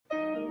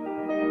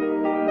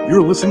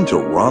You're listening to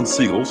Ron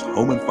Siegel's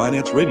Home and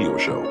Finance Radio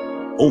Show,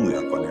 only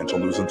on Financial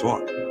News and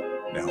Talk.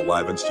 Now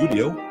live in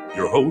studio,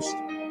 your host,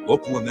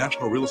 local and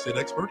national real estate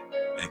expert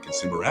and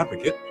consumer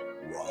advocate,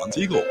 Ron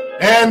Siegel.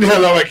 And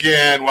hello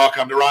again.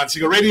 Welcome to Ron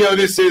Siegel Radio.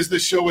 This is the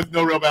show with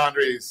no real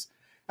boundaries.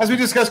 As we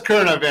discuss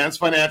current events,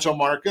 financial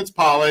markets,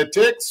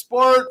 politics,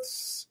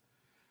 sports,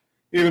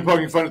 even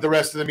poking fun at the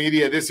rest of the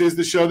media, this is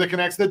the show that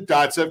connects the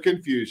dots of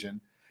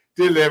confusion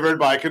delivered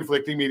by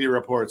conflicting media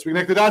reports. We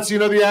connect the dots so you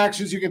know the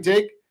actions you can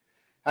take,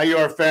 how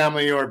your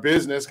family or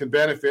business can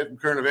benefit from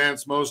current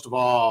events most of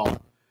all.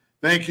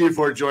 Thank you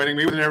for joining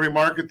me. Within every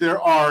market,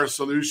 there are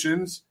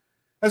solutions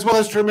as well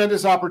as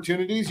tremendous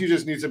opportunities. You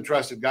just need some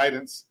trusted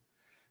guidance.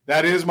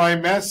 That is my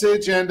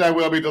message, and I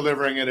will be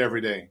delivering it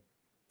every day.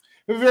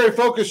 We have a very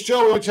focused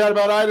show. We'll chat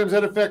about items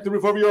that affect the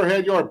roof over your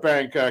head, your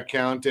bank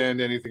account, and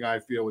anything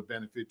I feel would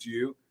benefit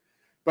you.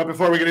 But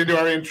before we get into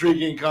our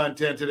intriguing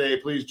content today,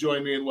 please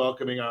join me in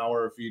welcoming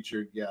our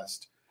featured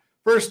guest.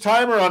 First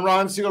timer on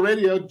Ron Siegel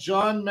Radio,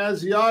 John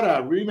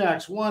Mazziotta,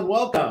 Remax One.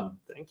 Welcome.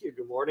 Thank you.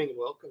 Good morning and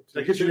welcome.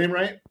 Did I get your name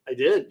right? I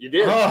did. You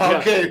did. Oh,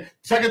 okay. Yeah.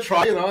 Second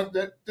try.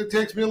 That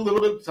takes me a little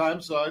bit of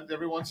time, so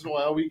every once in a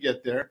while we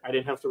get there. I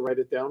didn't have to write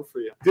it down for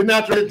you. Didn't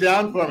have to write it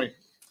down for me.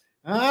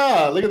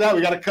 Look at that.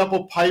 We got a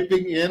couple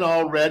piping in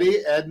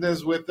already.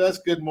 Edna's with us.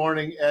 Good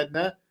morning,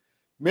 Edna.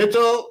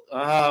 Mitchell,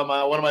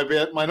 one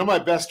of my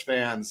best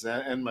fans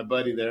and my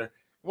buddy there.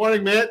 Good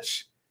morning,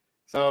 Mitch.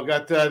 So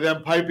got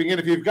them piping in.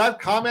 If you've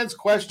got comments,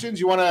 questions,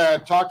 you want to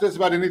talk to us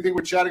about anything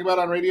we're chatting about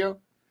on radio,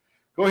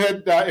 go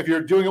ahead. If you're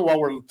doing it while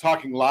we're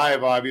talking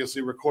live,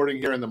 obviously, recording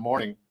here in the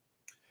morning,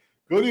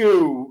 go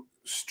to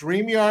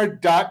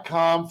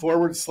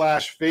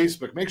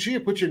StreamYard.com/Facebook. Make sure you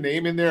put your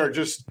name in there or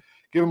just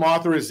give them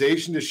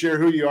authorization to share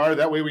who you are.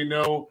 That way we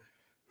know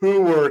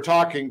who we're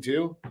talking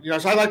to.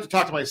 So I like to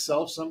talk to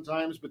myself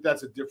sometimes, but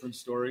that's a different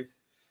story.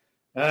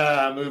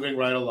 Moving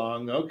right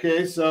along.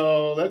 Okay,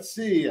 so let's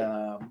see.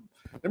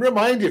 Let me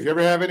remind you, if you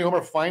ever have any home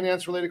or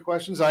finance-related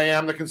questions, I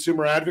am the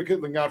consumer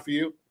advocate looking out for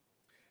you.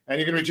 And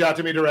you can reach out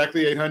to me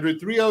directly,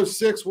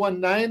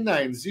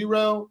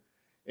 800-306-1990,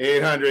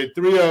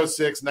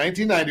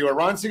 800-306-1990, or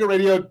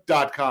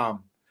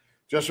ronsiegelradio.com.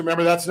 Just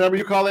remember, that's the number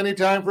you call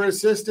anytime for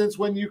assistance.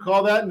 When you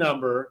call that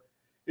number,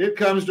 it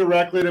comes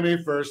directly to me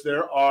first.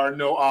 There are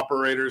no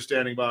operators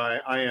standing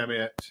by. I am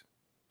it.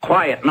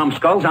 Quiet,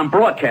 numbskulls. I'm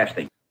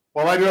broadcasting.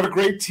 Well, I do have a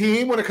great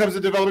team when it comes to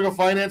developing a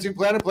financing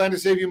plan and plan to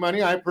save you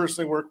money. I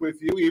personally work with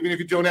you, even if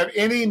you don't have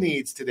any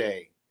needs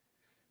today.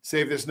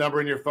 Save this number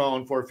in your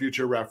phone for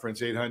future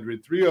reference,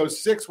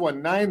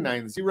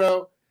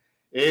 800-306-1990,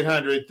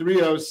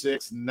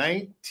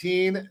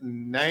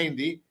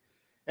 800-306-1990.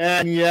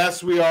 And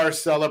yes, we are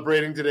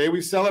celebrating today.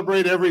 We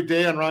celebrate every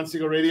day on Ron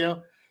Siegel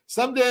Radio.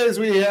 Some days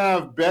we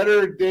have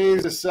better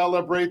days to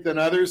celebrate than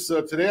others.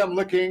 So today I'm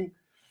looking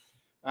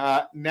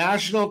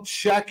National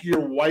Check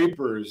Your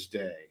Wipers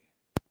Day.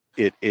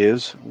 It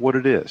is what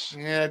it is.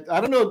 Yeah, I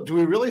don't know. Do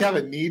we really have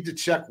a need to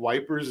check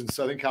wipers in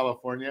Southern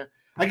California?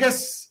 I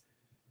guess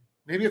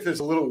maybe if there's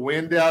a little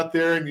wind out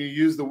there and you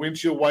use the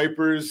windshield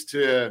wipers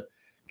to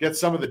get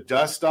some of the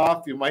dust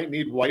off, you might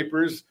need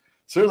wipers.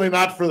 Certainly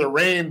not for the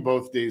rain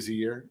both days a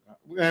year.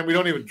 And we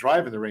don't even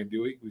drive in the rain,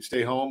 do we? We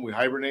stay home. We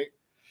hibernate.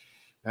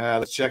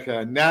 Let's check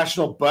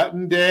National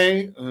Button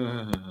Day.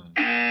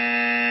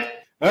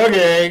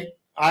 Okay.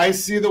 I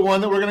see the one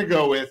that we're going to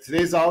go with.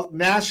 Today's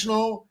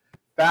National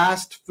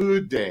Fast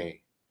Food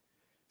Day.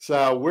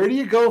 So where do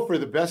you go for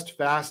the best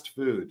fast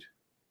food?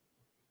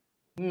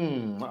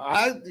 I'm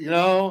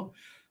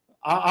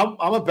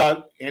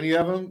about any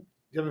of them. Do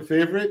you have a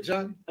favorite,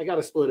 John? I got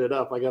to split it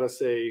up. I got to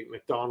say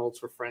McDonald's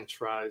for French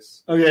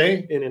fries.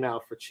 Okay.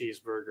 In-N-Out for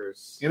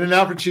cheeseburgers.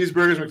 In-N-Out for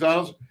cheeseburgers,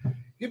 McDonald's.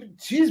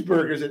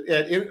 Cheeseburgers,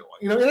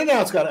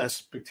 In-N-Out's got a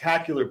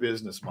spectacular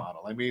business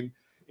model. I mean,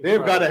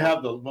 they've got to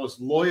have the most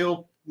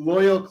loyal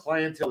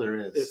clientele there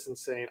is. It's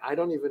insane. I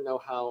don't even know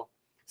how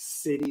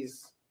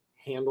cities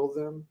handle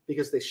them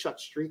because they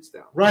shut streets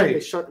down. Right. They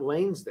shut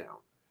lanes down.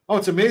 Oh,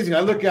 it's amazing. I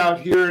look out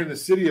here in the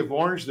city of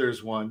Orange,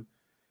 there's one.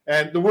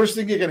 And the worst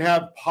thing you can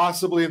have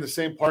possibly in the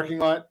same parking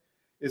lot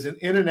is an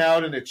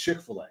In-N-Out and a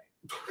Chick-fil-A.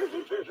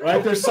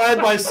 Right? They're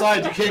side by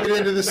side. You can't get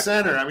into the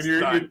center. I mean,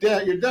 you're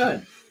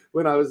done.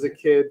 When I was a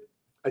kid,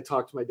 I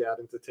talked my dad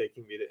into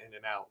taking me to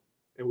In-N-Out.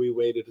 And we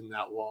waited in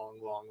that long,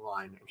 long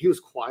line. And he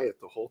was quiet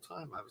the whole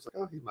time. I was like,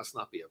 oh, he must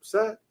not be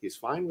upset. He's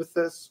fine with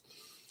this.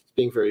 He's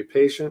being very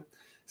patient.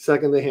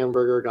 Second, the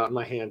hamburger got in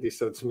my hand. He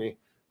said to me,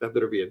 that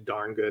better be a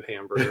darn good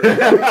hamburger.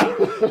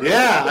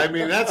 Yeah, I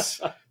mean,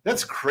 that's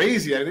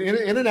crazy.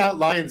 In-N-Out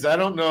lines, I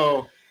don't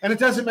know. And it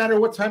doesn't matter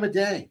what time of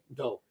day.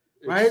 No.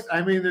 Right?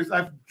 I mean,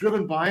 I've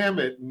driven by them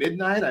at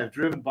midnight. I've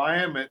driven by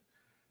them at,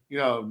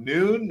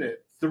 noon,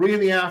 at 3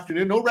 in the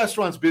afternoon. No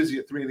restaurant's busy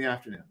at 3 in the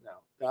afternoon. No.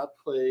 That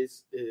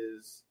place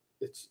it's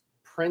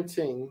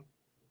printing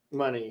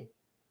money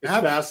as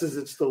fast as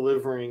it's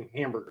delivering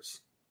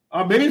hamburgers.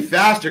 Maybe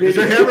faster because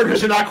their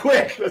hamburgers are not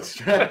quick. That's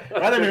right.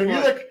 I mean,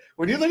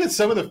 when you look at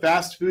some of the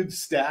fast food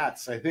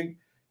stats, I think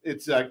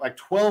it's like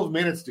 12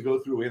 minutes to go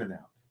through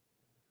In-N-Out.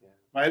 Yeah.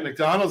 Right?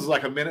 McDonald's is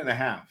like a minute and a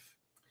half.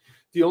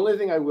 The only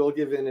thing I will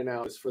give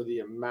In-N-Out is for the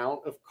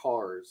amount of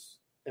cars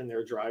in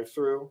their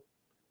drive-through,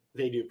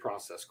 they do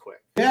process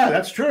quick. Yeah,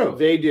 that's true.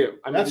 They do.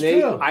 I mean,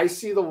 True. I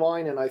see the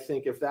line, and I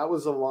think if that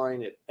was a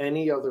line at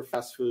any other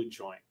fast food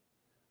joint,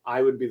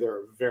 I would be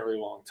there a very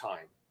long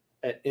time.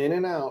 At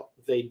In-N-Out,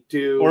 they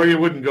do. Or you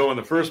wouldn't go in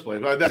the first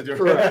place. That's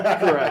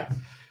Correct.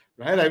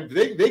 Right?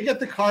 They get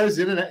the cars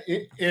in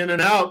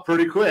and out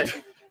pretty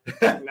quick.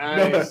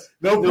 Nice.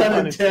 no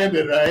pun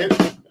intended, right?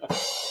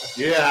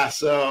 Yeah,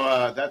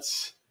 so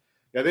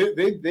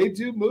they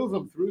do move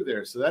them through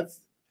there. So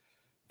that's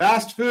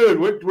fast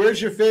food.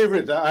 Where's your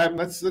favorite?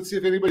 Let's see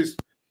if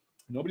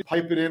nobody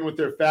pipe it in with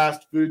their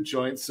fast food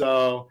joints.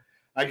 So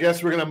I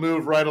guess we're gonna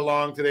move right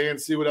along today and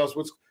see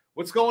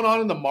what's going on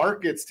in the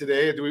markets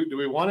today. Do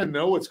we want to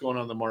know what's going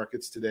on in the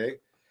markets today?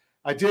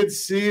 I did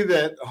see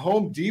that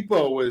Home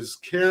Depot was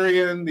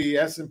carrying the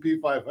S&P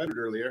 500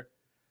 earlier,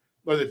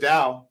 or the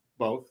Dow,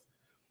 both.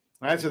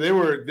 All right, so they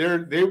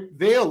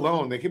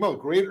alone, they came out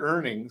with great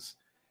earnings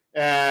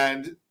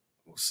and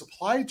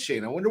supply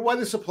chain. I wonder why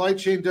the supply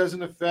chain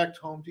doesn't affect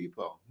Home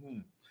Depot.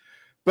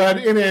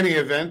 But in any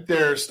event,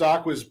 their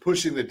stock was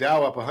pushing the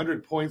Dow up.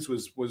 100 points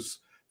was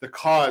the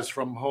cause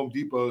from Home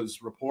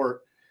Depot's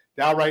report.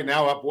 Dow right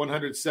now up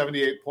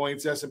 178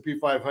 points. S&P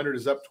 500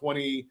 is up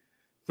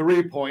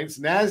 23 points.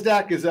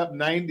 NASDAQ is up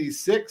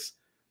 96.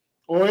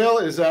 Oil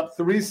is up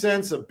 3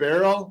 cents a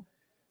barrel.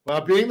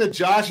 Well, being that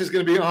Josh is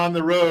going to be on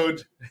the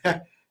road,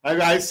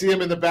 I see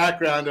him in the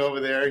background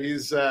over there.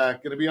 He's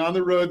going to be on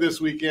the road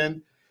this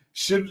weekend.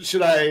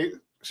 Should I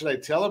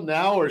tell him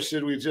now, or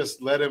should we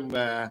just let him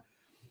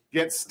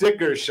get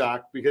sticker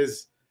shock,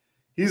 because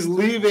he's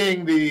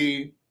leaving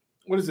the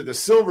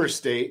Silver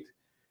State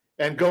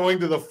and going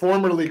to the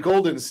formerly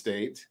Golden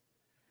State.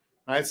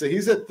 All right, so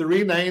he's at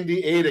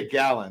 $3.98 a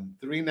gallon,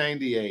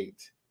 $3.98.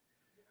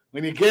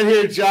 When you get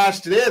here,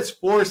 Josh, today it's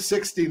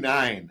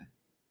 $4.69.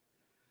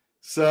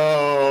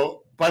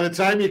 So by the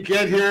time you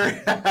get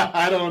here,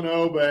 I don't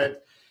know,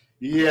 but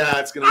yeah,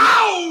 it's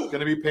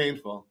gonna be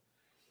painful.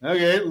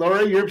 Okay,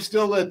 Laura, you're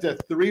still at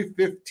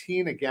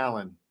 $3.15 a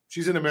gallon.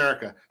 She's in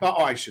America.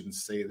 Oh, I shouldn't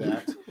say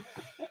that.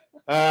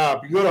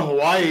 If you go to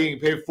Hawaii, you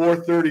can pay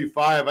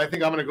 $4.35. I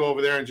think I'm going to go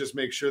over there and just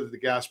make sure that the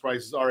gas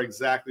prices are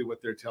exactly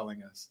what they're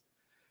telling us.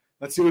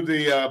 Let's see what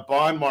the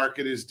bond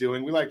market is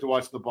doing. We like to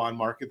watch the bond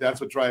market. That's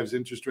what drives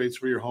interest rates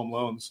for your home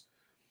loans.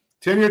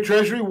 10-year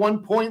Treasury,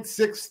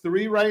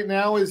 1.63 right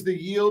now is the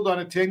yield on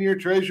a 10-year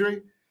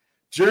Treasury.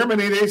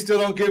 Germany, they still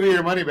don't give you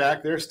your money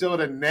back. They're still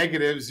at a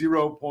negative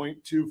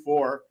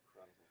 0.24.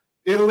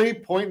 Italy,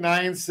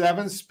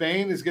 0.97.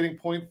 Spain is getting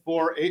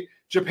 0.48.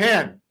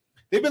 Japan,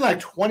 they've been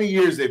like 20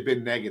 years they've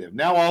been negative.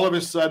 Now all of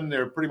a sudden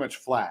they're pretty much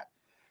flat.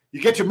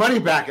 You get your money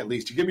back at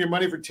least. You give me your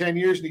money for 10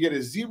 years and you get a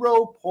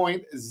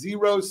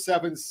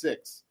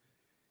 0.076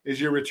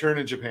 is your return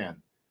in Japan.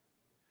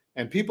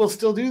 And people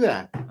still do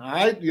that.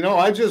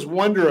 I just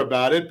wonder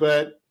about it,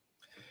 but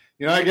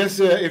I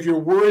guess if you're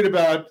worried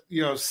about,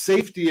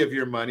 safety of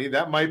your money,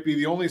 that might be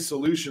the only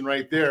solution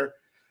right there.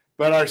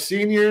 But our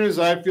seniors,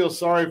 I feel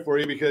sorry for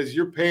you because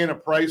you're paying a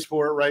price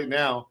for it right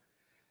now.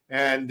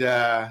 And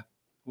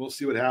we'll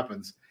see what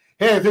happens.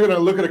 Hey, I think we're going to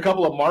look at a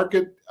couple of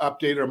market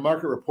update or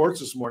market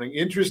reports this morning.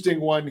 Interesting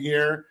one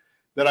here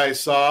that I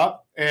saw.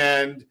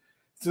 And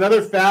it's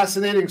another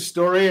fascinating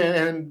story.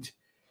 And,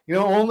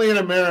 only in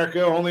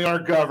America, only our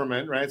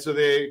government, right? So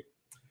the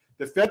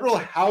Federal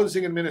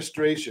Housing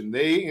Administration,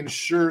 they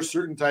insure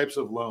certain types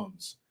of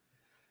loans.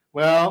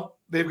 Well,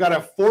 they've got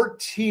a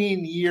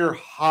 14-year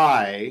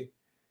high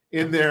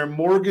in their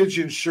mortgage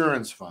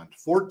insurance fund,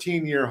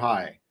 14-year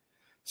high.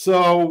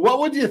 So what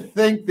would you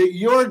think that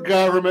your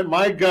government,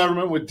 my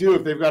government, would do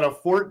if they've got a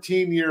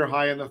 14-year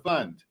high in the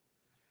fund?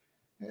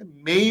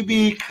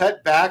 Maybe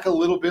cut back a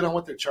little bit on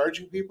what they're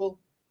charging people?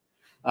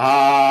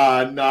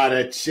 Not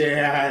a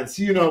chance.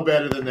 You know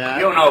better than that.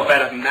 You know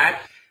better than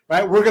that.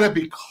 Right? We're going to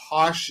be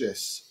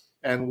cautious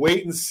and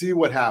wait and see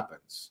what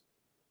happens.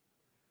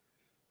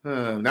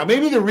 Now,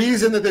 maybe the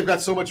reason that they've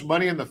got so much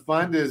money in the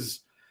fund is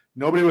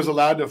nobody was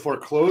allowed to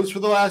foreclose for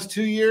the last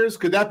 2 years.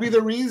 Could that be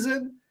the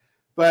reason?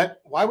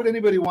 But why would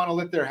anybody want to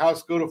let their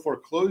house go to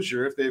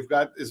foreclosure if they've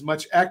got as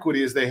much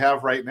equity as they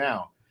have right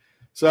now?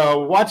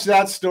 So watch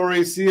that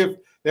story. See if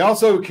they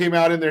also came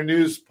out in their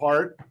news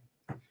part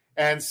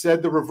and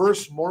said the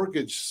reverse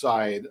mortgage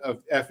side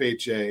of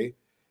FHA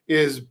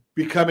is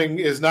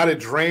not a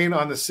drain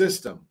on the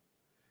system.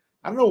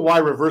 I don't know why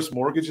reverse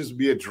mortgages would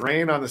be a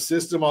drain on the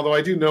system, although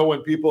I do know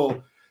when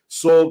people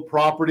sold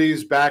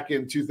properties back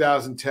in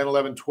 2010,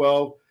 11,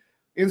 12,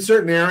 in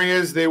certain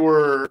areas they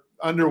were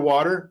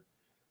underwater,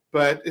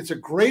 but it's a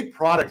great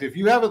product. If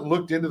you haven't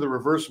looked into the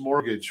reverse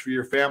mortgage for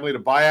your family to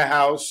buy a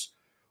house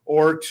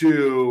or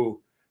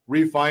to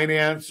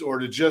refinance or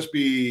to just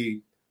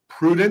be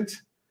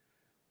prudent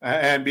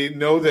and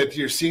know that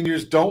your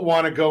seniors don't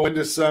want to go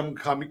into some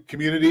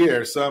community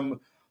or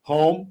some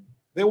home,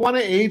 they want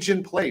to age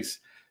in place.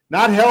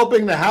 Not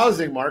helping the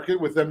housing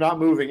market with them not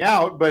moving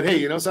out, but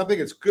hey, something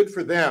that's good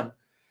for them.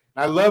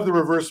 I love the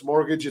reverse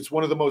mortgage. It's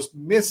one of the most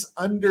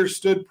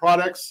misunderstood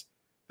products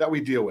that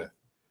we deal with.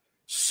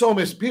 so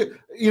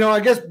I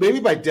guess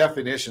maybe by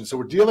definition. So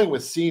we're dealing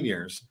with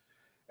seniors,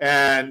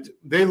 and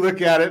they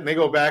look at it and they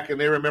go back and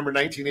they remember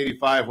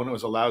 1985 when it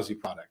was a lousy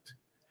product.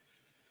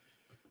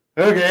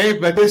 Okay,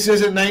 but this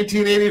isn't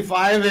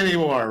 1985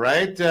 anymore,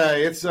 right?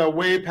 It's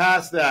way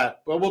past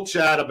that. But we'll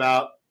chat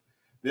about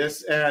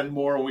this and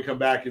more when we come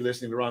back. You're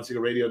listening to Ron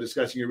Siegel Radio,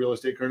 discussing your real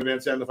estate, current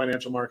events, and the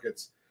financial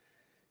markets.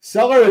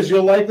 Sellers,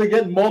 you'll likely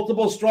get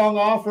multiple strong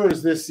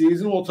offers this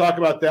season. We'll talk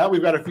about that.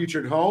 We've got a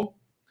featured home,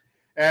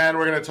 and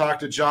we're going to talk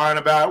to John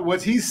about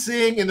what he's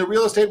seeing in the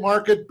real estate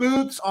market,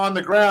 boots on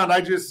the ground.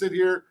 I just sit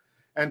here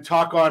and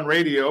talk on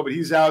radio, but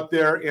he's out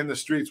there in the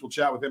streets. We'll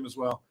chat with him as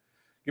well.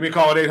 Give me a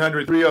call at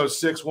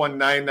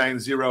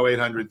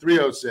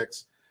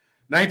 800-306-1990,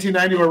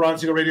 800-306-1990, or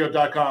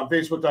RonSiegelRadio.com,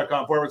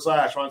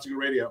 Facebook.com/Ron Siegel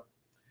Radio.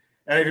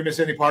 And if you miss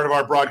any part of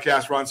our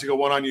broadcast, Ron Siegel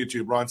 1 on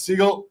YouTube. Ron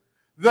Siegel,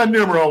 the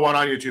numeral 1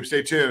 on YouTube.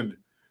 Stay tuned.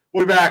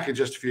 We'll be back in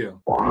just a few.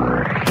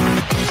 Ron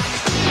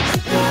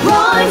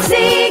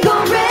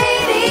Siegel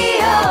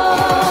Radio,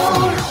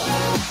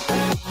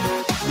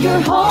 your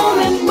home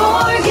and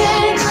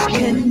mortgage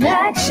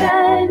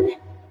connection.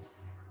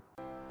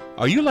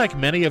 Are you like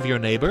many of your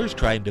neighbors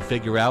trying to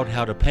figure out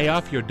how to pay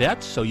off your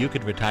debts so you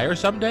can retire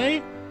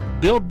someday?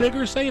 Build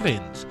bigger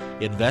savings.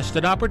 Invest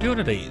in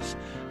opportunities.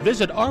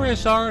 Visit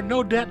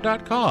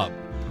rsrnodebt.com.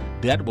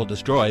 Debt will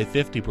destroy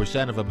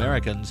 50% of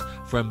Americans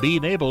from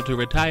being able to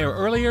retire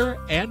earlier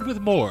and with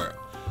more.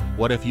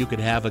 What if you could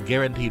have a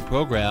guaranteed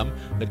program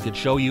that could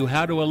show you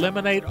how to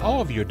eliminate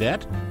all of your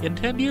debt in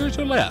 10 years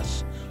or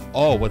less,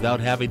 all without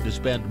having to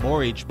spend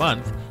more each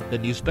month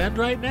than you spend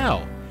right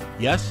now?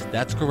 Yes,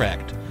 that's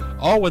correct.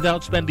 All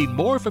without spending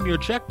more from your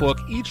checkbook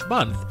each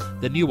month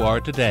than you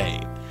are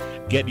today.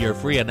 Get your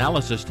free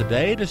analysis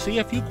today to see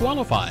if you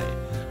qualify.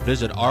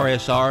 Visit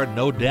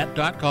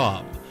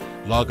rsrnodebt.com.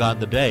 Log on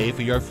today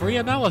for your free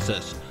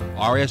analysis,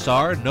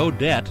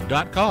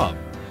 rsrnodebt.com.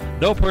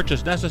 No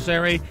purchase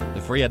necessary.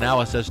 The free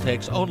analysis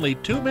takes only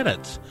 2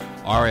 minutes.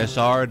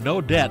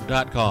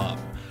 rsrnodebt.com.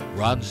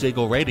 Ron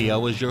Siegel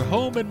Radio is your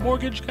home and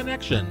mortgage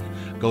connection.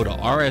 Go to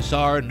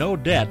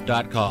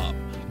rsrnodebt.com.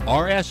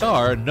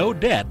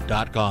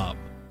 rsrnodebt.com.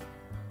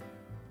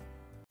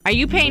 Are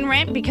you paying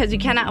rent because you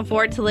cannot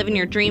afford to live in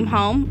your dream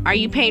home? Are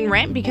you paying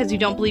rent because you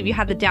don't believe you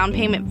have the down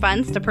payment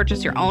funds to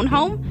purchase your own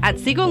home? At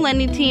Siegel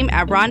Lending Team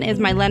at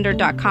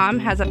RonIsMyLender.com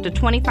has up to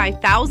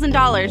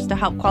 $25,000 to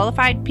help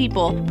qualified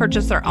people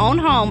purchase their own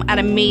home at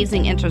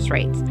amazing interest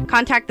rates.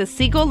 Contact the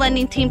Siegel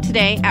Lending Team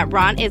today at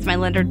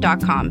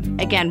RonIsMyLender.com.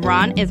 Again,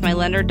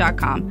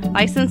 RonIsMyLender.com.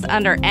 Licensed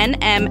under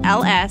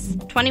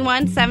NMLS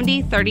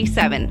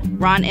 217037.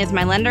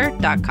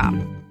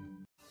 RonIsMyLender.com.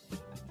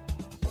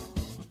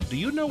 Do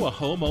you know a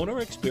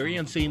homeowner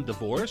experiencing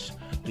divorce?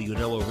 Do you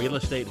know a real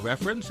estate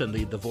reference and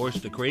the divorce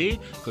decree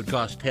could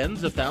cost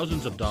tens of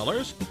thousands of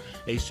dollars?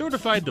 A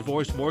certified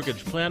divorce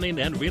mortgage planning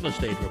and real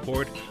estate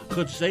report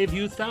could save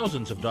you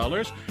thousands of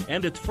dollars,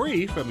 and it's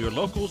free from your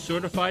local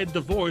certified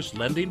divorce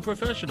lending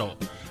professional.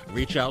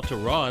 Reach out to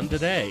Ron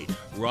today.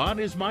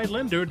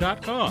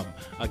 RonIsMyLender.com.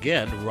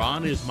 Again,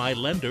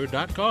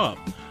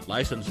 RonIsMyLender.com.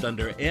 Licensed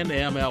under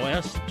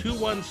NMLS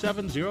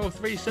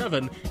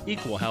 217037,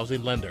 Equal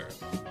Housing Lender.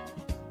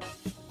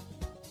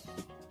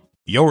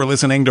 You're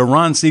listening to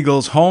Ron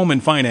Siegel's Home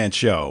and Finance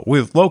Show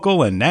with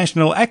local and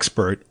national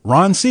expert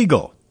Ron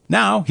Siegel.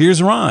 Now,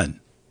 here's Ron.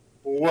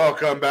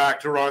 Welcome back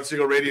to Ron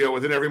Siegel Radio.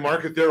 Within every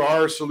market, there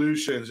are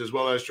solutions as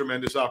well as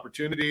tremendous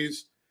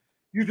opportunities.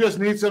 You just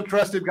need some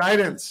trusted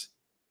guidance.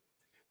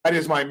 That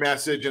is my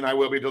message, and I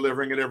will be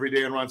delivering it every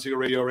day on Ron Siegel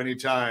Radio or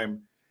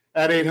anytime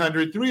at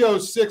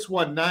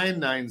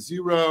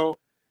 800-306-1990,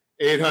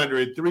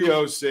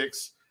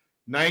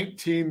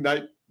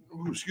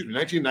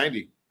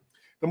 800-306-1990.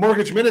 The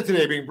Mortgage Minute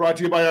today being brought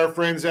to you by our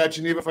friends at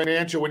Geneva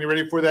Financial. When you're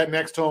ready for that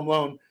next home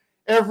loan,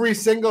 every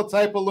single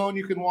type of loan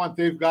you can want,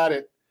 they've got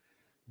it.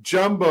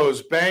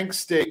 Jumbos, bank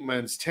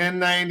statements,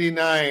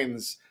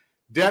 1099s,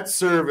 debt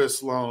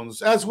service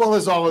loans, as well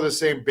as all of the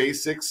same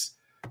basics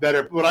that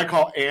are what I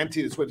call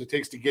ante. That's what it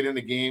takes to get in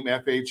the game,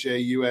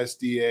 FHA,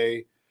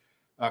 USDA,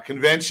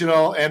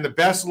 conventional, and the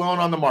best loan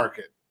on the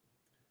market.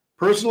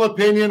 Personal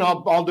opinion,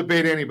 I'll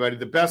debate anybody.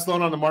 The best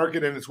loan on the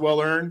market, and it's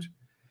well-earned,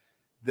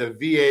 the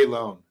VA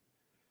loan.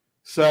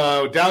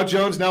 So Dow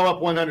Jones now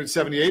up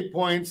 178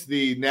 points.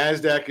 The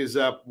NASDAQ is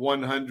up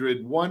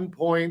 101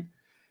 point.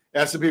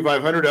 S&P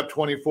 500 up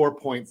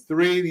 24.3.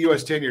 The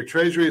U.S. 10-year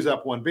Treasury is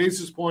up 1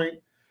 basis point.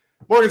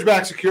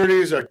 Mortgage-backed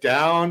securities are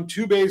down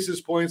 2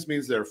 basis points,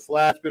 means they're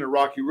flat. It's been a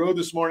rocky road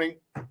this morning.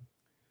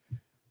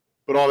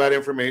 But all that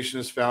information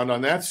is found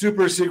on that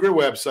super secret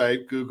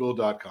website,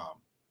 google.com.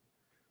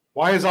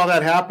 Why is all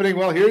that happening?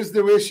 Well, here's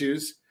the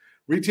issues.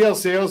 Retail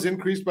sales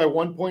increased by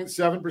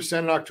 1.7%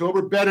 in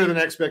October, better than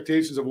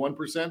expectations of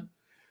 1%.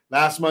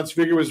 Last month's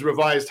figure was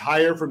revised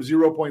higher from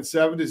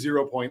 0.7 to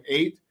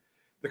 0.8.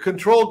 The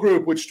control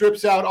group, which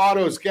strips out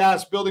autos,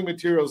 gas, building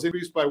materials,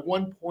 increased by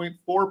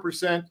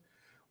 1.4%,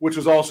 which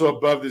was also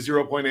above the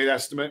 0.8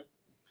 estimate.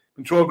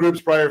 Control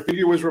group's prior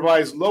figure was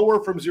revised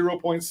lower from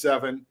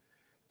 0.7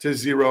 to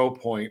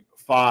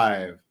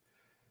 0.5.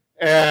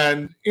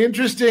 And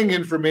interesting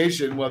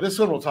information. Well, this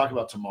one we'll talk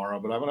about tomorrow,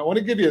 but I want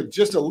to give you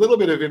just a little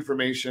bit of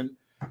information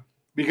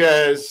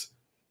because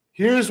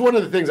here's one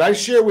of the things I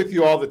share with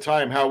you all the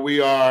time, how we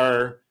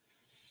are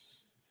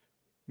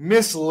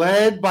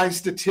misled by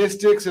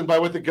statistics and by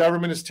what the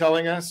government is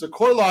telling us. So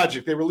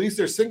CoreLogic, they released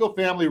their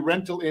single-family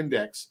rental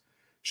index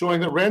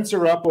showing that rents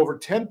are up over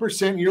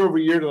 10% year over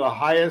year to the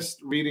highest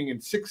reading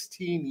in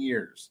 16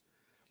 years.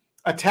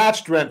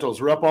 Attached rentals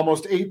were up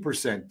almost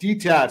 8%.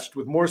 Detached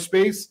with more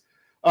space,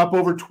 up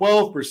over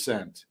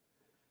 12%.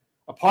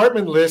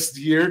 Apartment list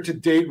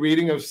year-to-date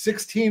reading of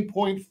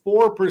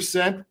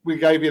 16.4%. We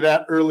gave you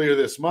that earlier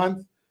this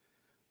month.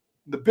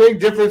 The big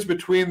difference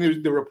between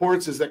the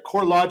reports is that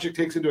CoreLogic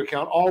takes into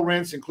account all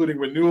rents, including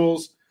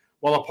renewals,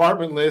 while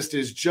Apartment List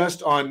is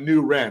just on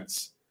new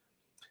rents.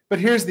 But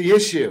here's the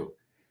issue.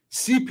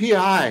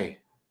 CPI,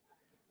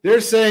 they're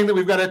saying that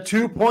we've got a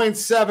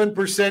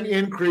 2.7%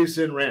 increase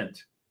in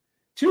rent.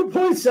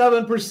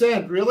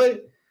 2.7%, really?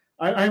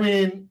 I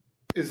mean,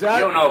 is that...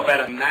 You don't know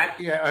better than that.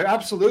 Yeah,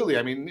 absolutely.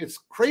 I mean, it's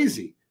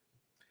crazy.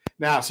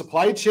 Now,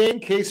 supply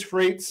chain case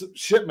freight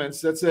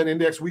shipments, that's an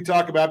index we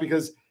talk about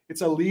because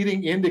it's a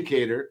leading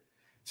indicator,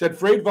 said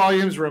freight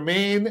volumes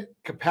remain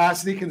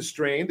capacity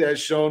constrained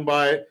as shown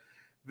by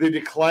the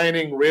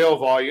declining rail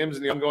volumes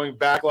and the ongoing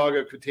backlog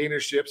of container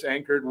ships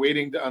anchored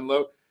waiting to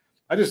unload.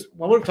 I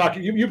want to talk,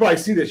 you probably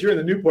see this. You're in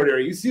the Newport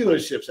area. You see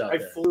those ships out there.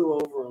 I flew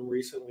over them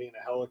recently in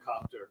a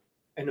helicopter,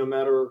 and no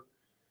matter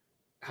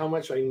how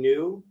much I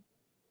knew,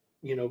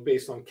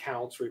 based on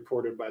counts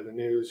reported by the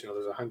news,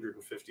 there's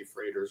 150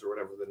 freighters or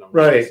whatever the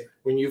number is.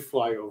 When you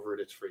fly over it,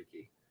 it's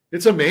freaky.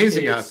 It's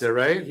amazing out there,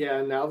 right?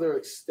 Yeah, now they're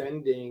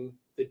extending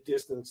the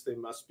distance they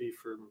must be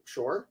from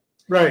shore.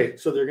 Right.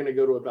 So they're going to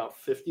go to about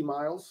 50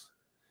 miles.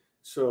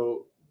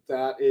 So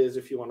that is,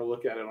 if you want to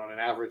look at it on an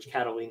average,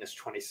 Catalina is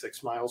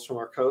 26 miles from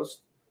our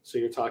coast. So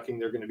you're talking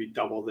they're going to be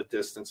double the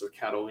distance of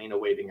Catalina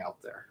waiting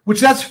out there. Which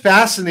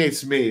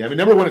fascinates me. I mean,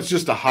 number one, it's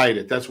just to hide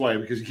it. That's why,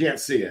 because you can't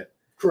see it.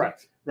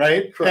 Correct.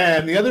 Right? Correct.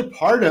 And the other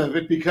part of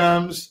it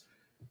becomes,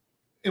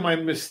 am I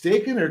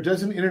mistaken, or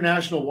doesn't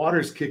international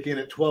waters kick in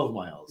at 12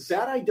 miles?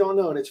 That I don't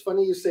know. And it's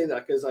funny you say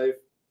that because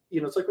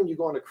it's like when you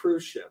go on a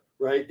cruise ship,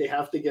 right? They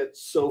have to get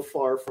so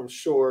far from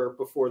shore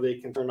before they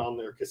can turn on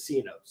their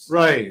casinos.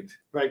 Right.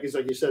 Right. Because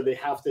like you said, they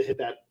have to hit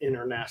that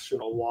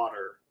international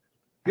water.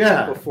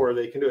 Yeah. Before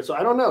they can do it. So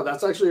I don't know.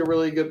 That's actually a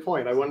really good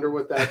point. I wonder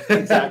what that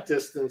exact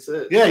distance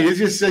is. Yeah. You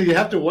just say you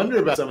have to wonder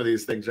about some of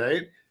these things,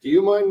 right? Do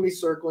you mind me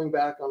circling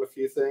back on a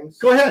few things?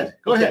 Go ahead.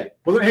 Go Okay. ahead.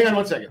 Well, hang on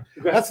one second.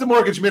 That's the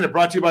Mortgage Minute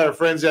brought to you by our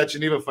friends at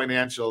Geneva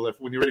Financial.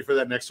 When you're ready for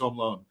that next home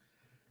loan,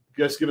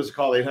 just give us a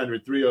call,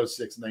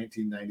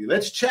 800-306-1990.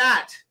 Let's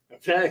chat.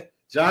 Okay.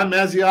 John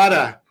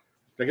Mazziotta.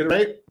 Did I get it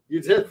right? You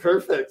did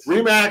perfect.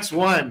 Remax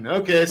 1.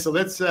 Okay, so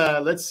let's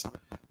chat.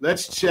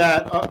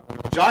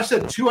 Josh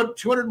said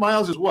 200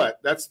 miles is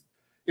what? That's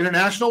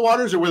international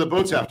waters or where the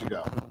boats have to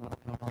go?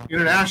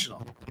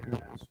 International.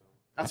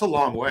 That's a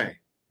long way.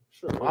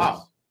 Sure.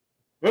 Wow.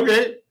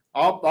 Okay,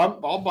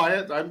 I'll buy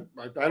it. I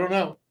don't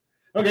know.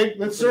 Okay,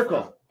 let's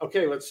circle.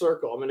 Okay, let's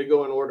circle. I'm going to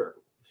go in order.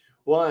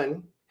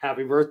 1,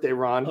 happy birthday,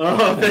 Ron.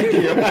 Oh, thank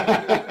you.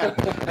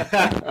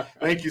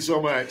 Thank you so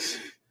much.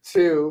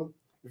 2,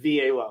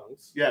 VA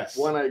loans. Yes.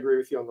 1, I agree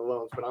with you on the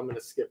loans, but I'm going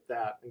to skip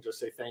that and just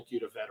say thank you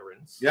to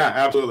veterans. Yeah,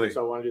 absolutely.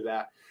 So I want to do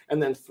that.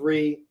 And then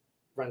 3,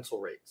 rental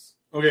rates.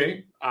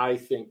 Okay. I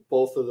think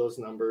both of those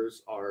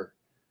numbers are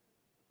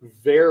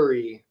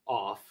very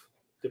off,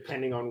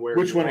 depending on where.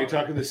 Which one are you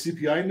talking? The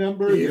CPI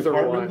number, Either the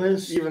apartment one,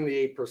 list? even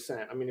the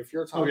 8%. I mean, if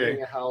you're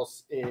talking a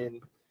house in,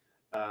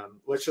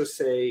 let's just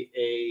say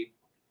a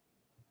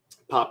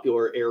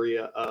popular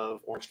area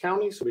of Orange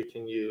County, so we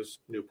can use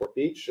Newport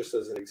Beach just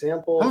as an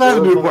example. I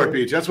love Newport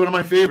Beach. That's one of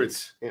my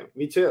favorites. Yeah,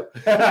 me too.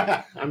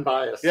 I'm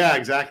biased. Yeah,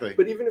 exactly.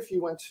 But even if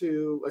you went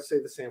to, let's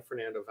say, the San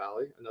Fernando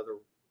Valley, another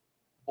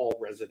all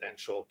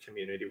residential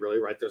community, really,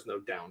 right? There's no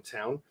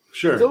downtown.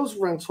 Sure. Those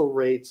rental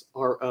rates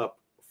are up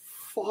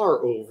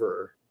far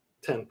over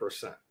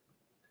 10%.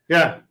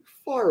 Yeah.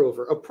 Far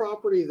over. A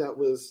property that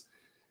was,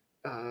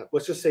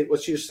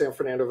 let's use San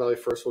Fernando Valley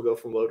first. We'll go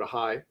from low to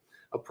high.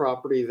 A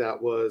property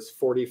that was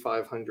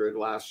 $4,500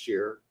 last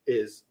year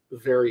is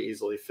very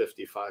easily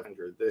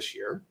 $5,500 this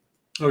year.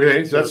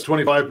 Okay, so that's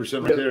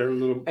 25% right there. A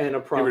little, and a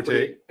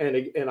property,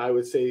 and I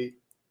would say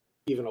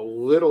even a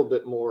little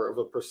bit more of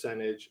a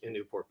percentage in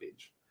Newport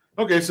Beach.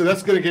 Okay, so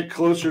that's going to get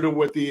closer to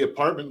what the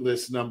apartment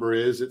list number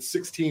is at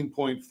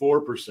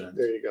 16.4%.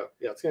 There you go.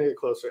 Yeah, it's going to get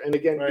closer. And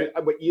again,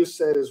 what you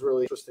said is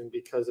really interesting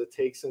because it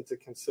takes into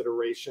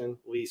consideration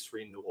lease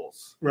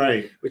renewals.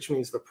 Right. Which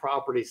means the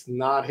property's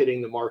not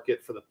hitting the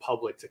market for the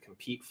public to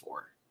compete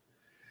for.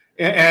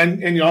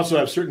 And you also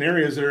have certain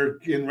areas that are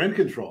in rent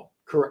control.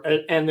 Correct.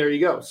 And there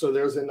you go. So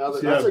there's another,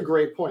 that's a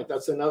great point.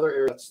 That's another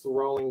area that's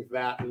throwing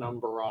that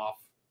number off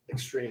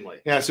extremely.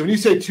 Yeah, so when you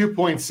say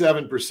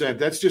 2.7%,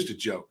 that's just a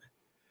joke.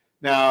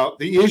 Now,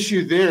 the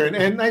issue there,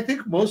 and I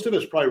think most of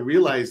us probably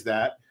realize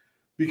that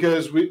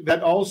because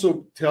that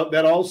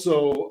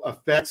also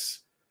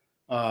affects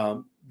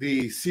the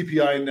the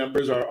CPI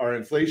numbers are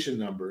inflation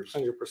numbers,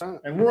 100%.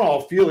 and we're all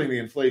feeling the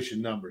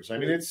inflation numbers. I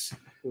mean, it's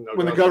No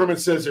when the doubt. government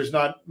says there's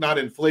not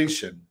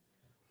inflation,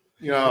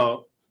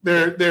 they're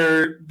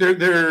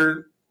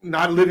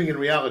not living in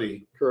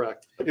reality.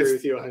 Correct. Agree It's-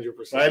 with you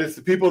 100%. Right? It's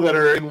the people that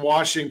are in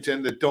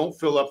Washington that don't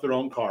fill up their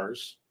own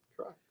cars.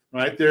 Correct.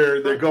 Right?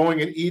 They're going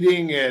and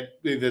eating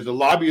at the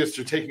lobbyists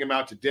are taking them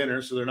out to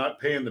dinner, so they're not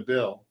paying the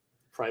bill.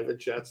 Private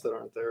jets that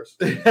aren't theirs.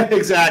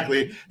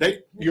 Exactly.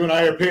 That you and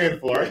I are paying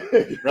for,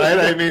 right?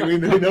 I mean, we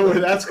know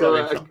where that's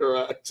coming from.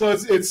 Correct. So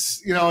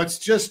it's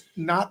just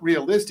not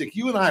realistic.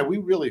 You and I,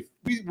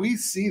 we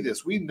see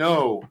this. We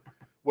know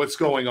what's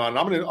going on.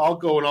 I'll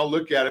go and I'll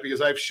look at it because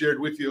I've shared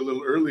with you a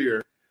little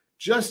earlier.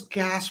 Just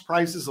gas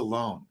prices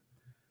alone,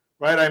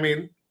 right? I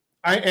mean,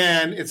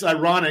 and it's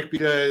ironic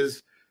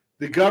because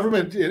the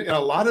government in a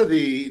lot of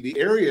the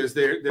areas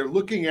they're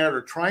looking at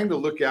or trying to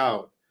look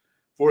out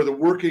for the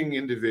working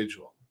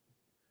individual.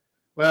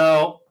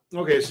 Well,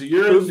 okay, so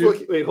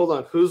wait, hold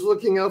on. Who's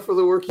looking out for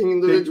the working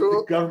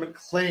individual? The government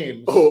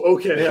claims. Oh,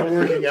 okay. They're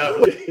working out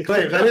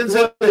claims. I didn't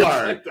say they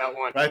are. Check that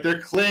one. Right?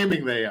 They're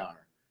claiming they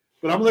are.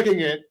 But I'm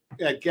looking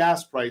at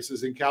gas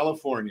prices in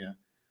California.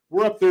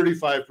 We're up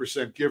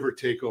 35%, give or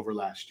take, over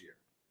last year.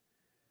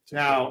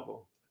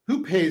 Now,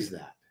 who pays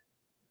that?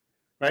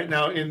 Right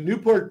now in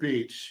Newport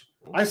Beach,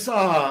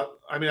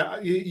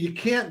 you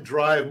can't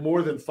drive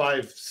more than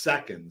 5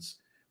 seconds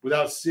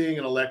without seeing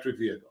an electric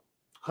vehicle.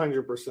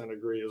 100%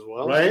 agree as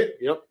well. Right?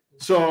 Yep.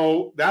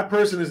 So that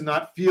person is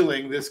not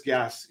feeling this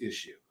gas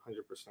issue. 100%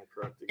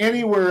 correct.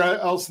 Anywhere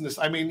else in this,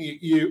 I mean,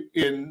 you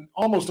in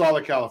almost all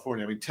of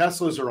California, I mean,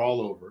 Teslas are all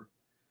over.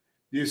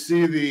 You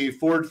see the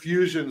Ford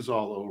Fusions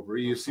all over.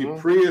 You see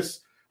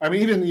Prius. I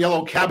mean, even the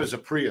yellow cab is a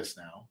Prius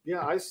now.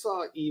 Yeah, I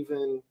saw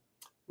even,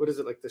 what is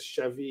it, like the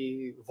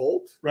Chevy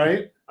Volt?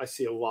 Right? I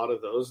see a lot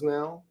of those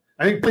now.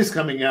 I think Prius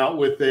coming out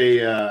with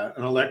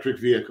an electric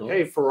vehicle.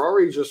 Hey,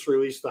 Ferrari just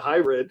released the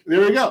hybrid. There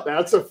we go.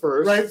 That's a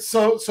first. Right.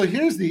 So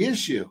here's the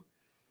issue.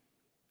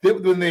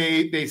 When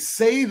they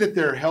say that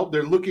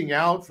they're looking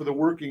out for the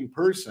working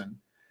person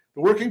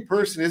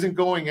isn't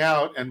going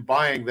out and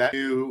buying that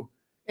new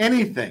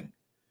anything.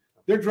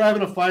 They're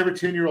driving a 5 or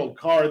 10-year-old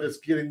car that's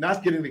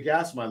not getting the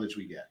gas mileage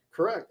we get.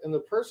 Correct. And the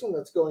person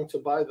that's going to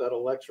buy that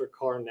electric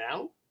car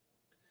now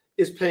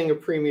is paying a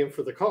premium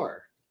for the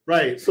car.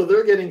 Right. So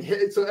they're getting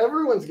hit. So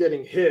everyone's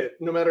getting hit,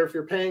 no matter if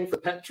you're paying for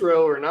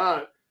petrol or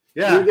not.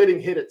 Yeah. You're getting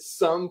hit at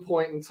some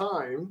point in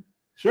time.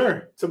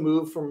 Sure. To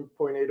move from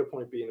point A to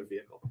point B in a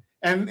vehicle.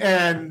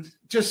 And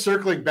just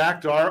circling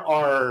back to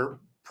our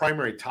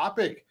primary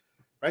topic,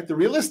 right? The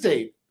real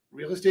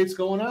estate's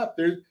going up.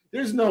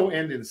 There's no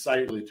end in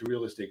sight really to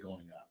real estate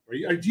going up.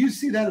 Do you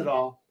see that at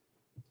all?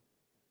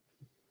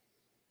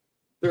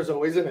 There's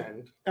always an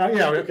end.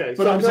 Yeah. Okay.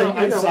 But So I'm saying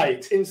in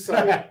sight. In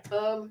sight.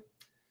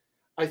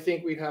 I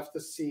think we'd have to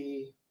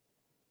see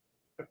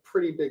a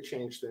pretty big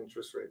change to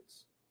interest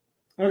rates.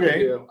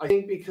 Okay. I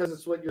think because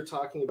it's what you're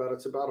talking about.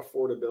 It's about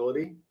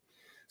affordability.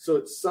 So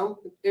it's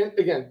and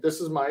again, this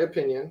is my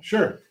opinion.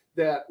 Sure.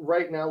 That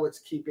right now what's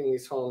keeping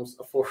these homes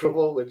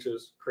affordable, which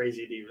is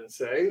crazy to even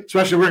say.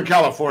 Especially we're in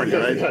California,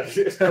 right?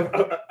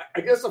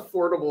 I guess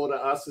affordable to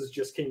us is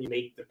just, can you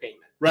make the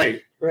payment?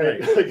 Right.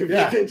 Like if you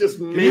can just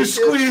make you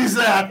squeeze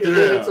that through?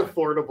 Then it's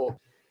affordable.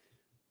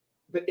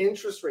 But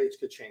interest rates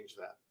could change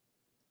that.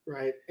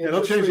 Right.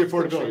 It'll change the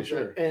affordability,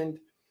 sure. And,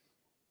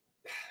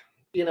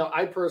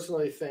 I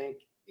personally think,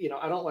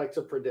 I don't like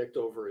to predict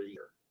over a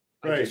year.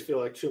 I just feel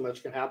like too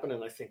much can happen.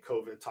 And I think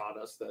COVID taught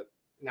us that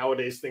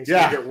nowadays things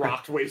can get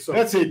rocked way so.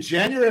 That's it.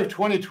 January of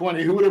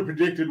 2020, who would have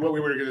predicted what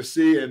we were going to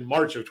see in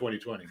March of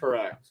 2020?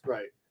 Correct.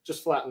 Right.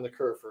 Just flatten the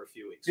curve for a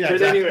few weeks. Yeah,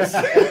 but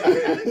exactly.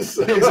 anyways.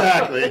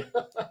 Exactly.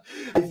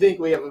 I think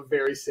we have a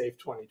very safe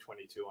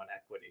 2022 on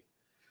equity.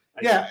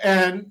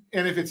 And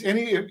if it's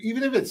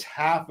even if it's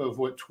half of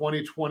what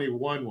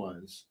 2021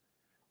 was,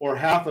 or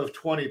half of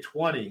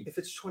 2020. If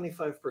it's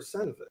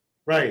 25% of it.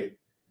 Right.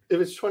 If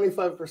it's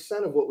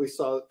 25% of what we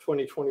saw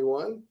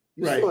 2021,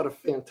 you still had a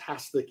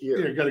fantastic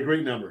year. You got a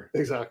great number.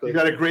 Exactly. You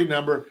got a great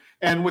number.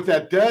 And what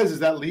that does is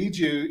that leads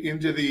you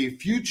into the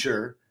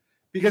future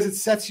because it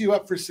sets you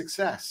up for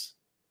success.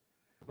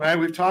 Right?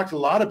 We've talked a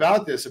lot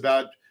about this,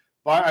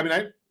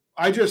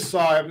 I just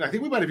saw, I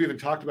think we might have even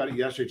talked about it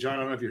yesterday. John, I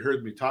don't know if you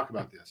heard me talk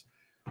about this.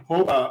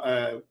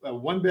 A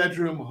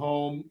one-bedroom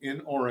home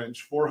in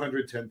Orange,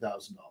 $410,000.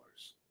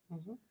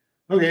 Mm-hmm.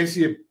 Okay,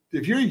 so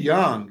if you're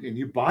young and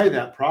you buy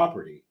that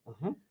property,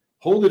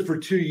 hold it for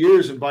 2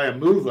 years and buy a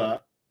move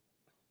up,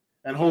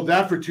 and hold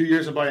that for 2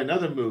 years and buy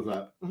another move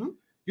up,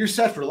 you're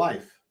set for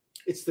life.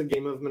 It's the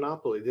game of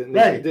Monopoly. Isn't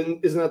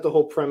that the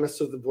whole premise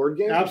of the board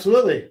game?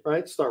 Absolutely.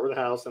 Right? Start with a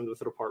house, end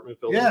with an apartment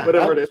building, Yeah,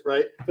 whatever it is,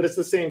 right? But it's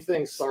the same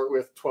thing. Start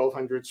with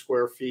 1,200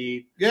 square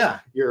feet. Yeah.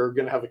 You're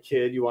going to have a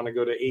kid. You want to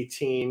go to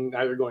 18.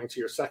 Now you're going to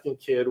your second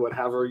kid,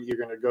 whatever. You're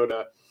going to go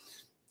to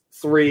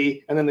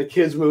 3. And then the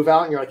kids move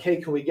out and you're like, hey,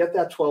 can we get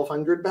that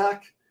 1,200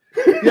 back?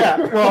 Yeah.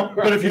 Well,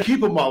 but if you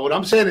keep them all, what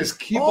I'm saying is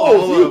keep all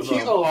of them.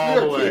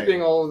 You're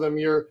keeping all of them.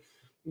 You're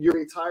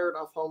retired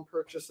off home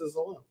purchases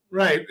alone.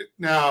 Right.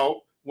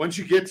 Now, once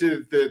you get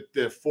to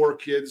the 4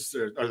 kids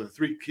or the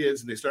 3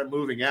 kids and they start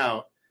moving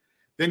out,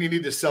 then you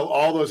need to sell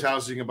all those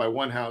houses. You can buy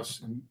one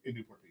house in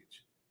Newport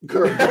Beach.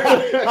 Correct.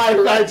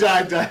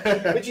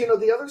 But, you know,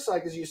 the other side,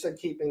 because you said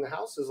keeping the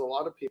houses, a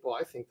lot of people,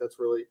 I think that's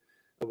really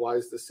a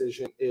wise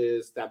decision,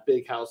 is that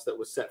big house that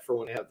was set for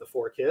when they have the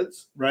 4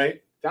 kids.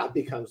 Right. That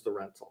becomes the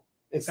rental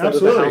instead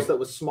of the house that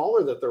was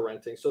smaller that they're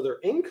renting. So their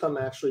income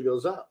actually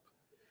goes up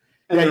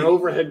and their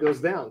overhead goes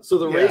down. So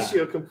the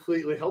ratio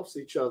completely helps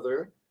each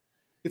other.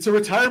 It's a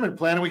retirement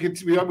plan,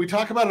 and we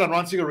talk about it on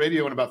Ron Siegel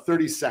Radio in about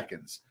 30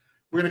 seconds.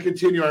 We're going to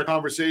continue our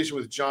conversation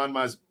with John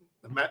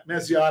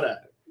Mazziata.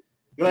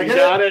 You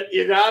got it.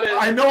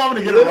 I know I'm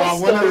going to get it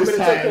wrong one other time.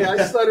 Okay.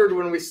 I stuttered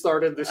when we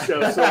started the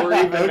show, so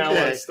we're even now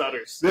on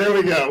stutters. There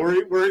we go.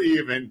 We're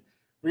even.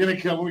 We're going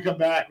to come when we come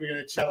back. We're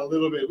going to chat a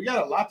little bit. We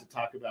got a lot to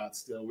talk about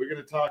still. We're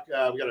going to talk.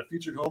 We got a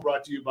featured home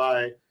brought to you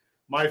by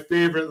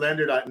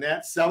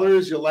myfavouritelender.net.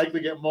 Sellers, you'll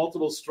likely get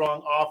multiple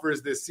strong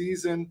offers this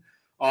season.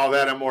 All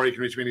that and more. You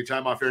can reach me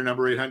anytime off air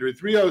number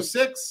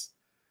 800-306-1990,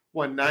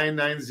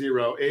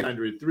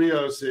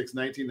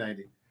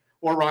 800-306-1990,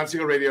 or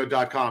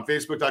RonSiegelRadio.com,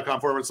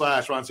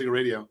 Facebook.com/Ron Siegel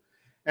Radio.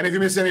 And if you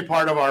miss any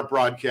part of our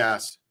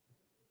broadcast,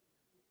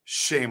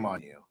 shame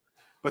on you.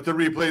 But the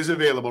replay is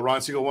available.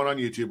 Ron Siegel 1 on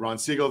YouTube. Ron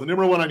Siegel, the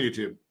number 1 on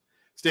YouTube.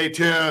 Stay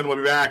tuned. We'll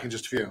be back in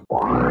just a few.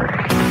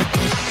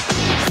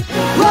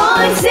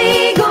 Ron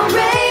Siegel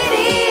Radio,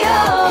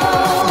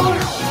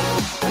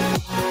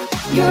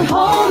 your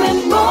home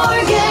and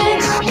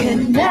mortgage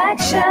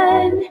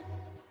connection.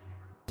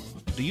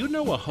 Do you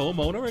know a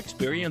homeowner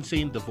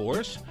experiencing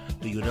divorce?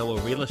 Do you know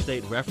a real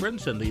estate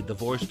reference and the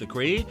divorce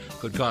decree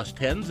could cost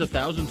tens of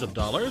thousands of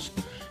dollars?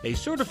 A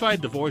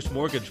certified divorce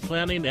mortgage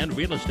planning and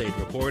real estate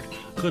report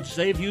could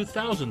save you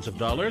thousands of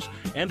dollars,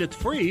 and it's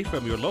free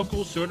from your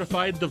local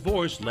certified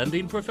divorce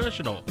lending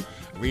professional.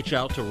 Reach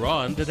out to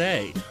Ron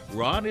today.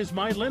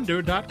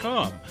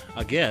 RonIsMyLender.com.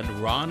 Again,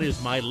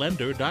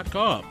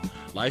 RonIsMyLender.com.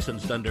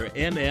 Licensed under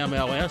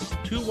NMLS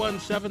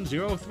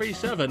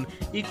 217037,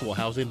 Equal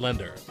Housing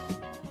Lender.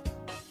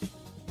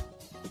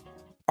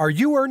 Are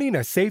you earning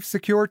a safe,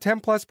 secure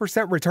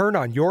 10+% return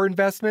on your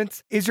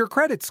investments? Is your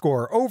credit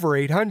score over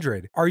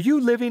 800? Are you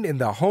living in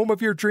the home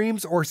of your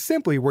dreams or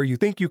simply where you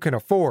think you can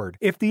afford?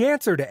 If the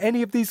answer to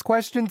any of these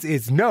questions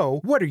is no,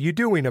 what are you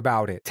doing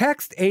about it?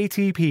 Text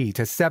ATP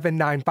to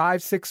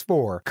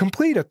 79564.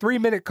 Complete a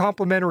 3-minute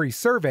complimentary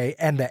survey,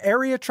 and the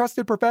area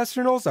trusted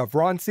professionals of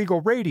Ron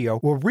Siegel Radio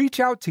will reach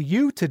out to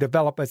you to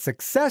develop a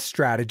success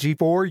strategy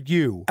for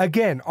you.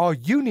 Again, all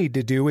you need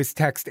to do is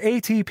text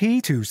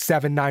ATP to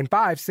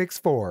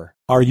 79564.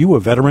 Are you a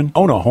veteran,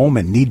 own a home,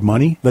 and need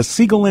money? The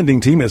Siegel Lending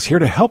Team is here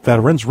to help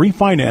veterans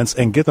refinance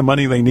and get the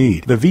money they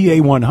need. The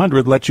VA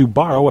 100 lets you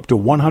borrow up to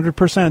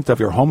 100% of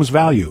your home's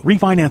value,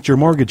 refinance your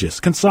mortgages,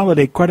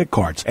 consolidate credit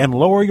cards, and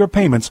lower your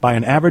payments by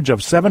an average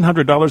of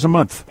 $700 a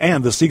month.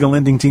 And the Siegel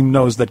Lending Team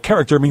knows that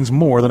character means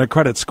more than a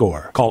credit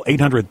score. Call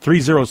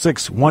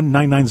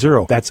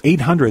 800-306-1990. That's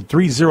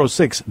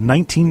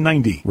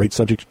 800-306-1990. Rate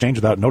subject to change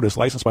without notice.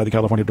 Licensed by the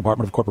California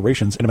Department of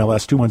Corporations,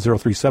 NMLS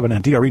 21037,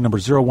 and DRE number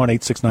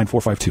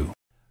 0186945.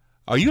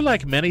 Are you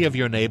like many of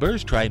your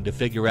neighbors trying to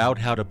figure out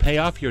how to pay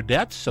off your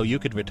debts so you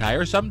can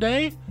retire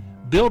someday?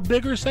 Build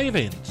bigger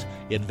savings.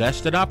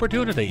 Invest in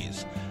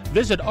opportunities.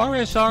 Visit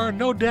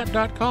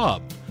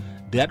rsrnodebt.com.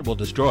 Debt will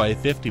destroy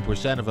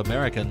 50% of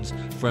Americans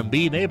from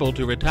being able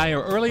to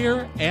retire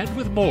earlier and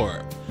with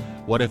more.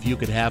 What if you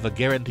could have a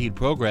guaranteed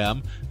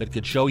program that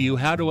could show you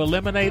how to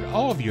eliminate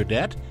all of your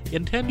debt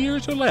in 10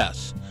 years or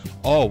less,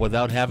 all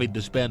without having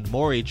to spend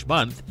more each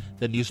month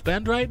than you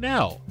spend right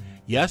now?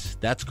 Yes,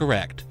 that's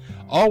correct.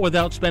 All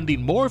without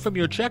spending more from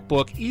your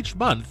checkbook each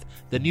month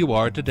than you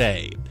are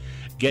today.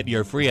 Get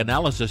your free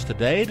analysis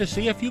today to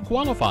see if you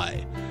qualify.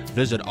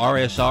 Visit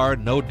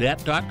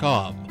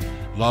rsrnodebt.com.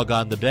 Log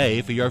on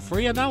today for your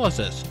free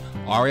analysis.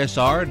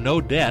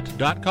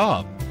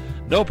 rsrnodebt.com.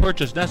 No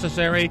purchase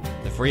necessary.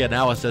 The free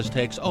analysis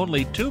takes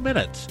only 2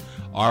 minutes.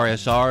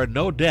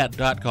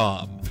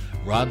 rsrnodebt.com.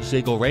 Ron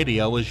Siegel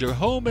Radio is your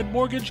home and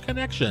mortgage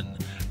connection.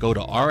 Go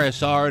to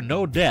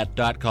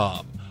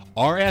rsrnodebt.com.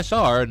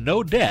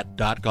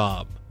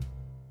 rsrnodebt.com.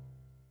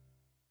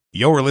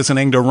 You're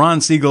listening to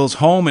Ron Siegel's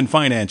Home and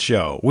Finance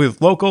Show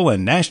with local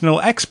and national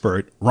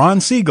expert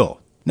Ron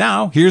Siegel.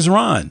 Now, here's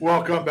Ron.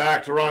 Welcome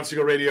back to Ron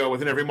Siegel Radio.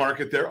 Within every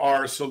market, there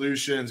are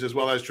solutions as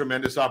well as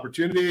tremendous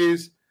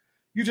opportunities.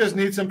 You just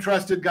need some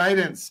trusted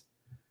guidance.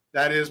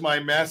 That is my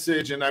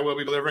message, and I will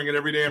be delivering it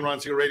every day on Ron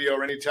Siegel Radio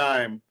or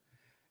anytime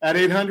at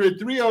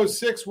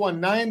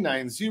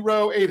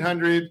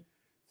 800-306-1990,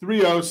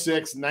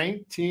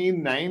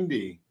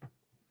 800-306-1990.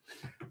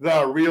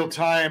 The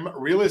real-time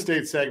real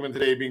estate segment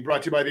today being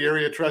brought to you by the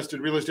area trusted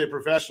real estate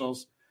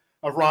professionals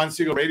of Ron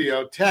Siegel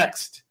Radio.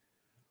 Text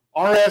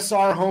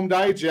RSR Home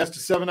Digest to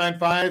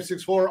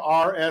 79564,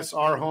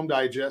 RSR Home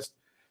Digest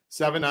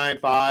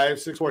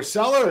 79564.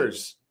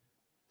 Sellers,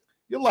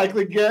 you'll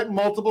likely get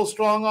multiple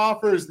strong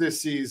offers this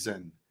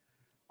season.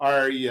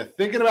 Are you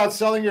thinking about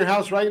selling your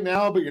house right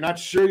now, but you're not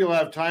sure you'll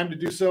have time to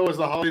do so as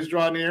the holidays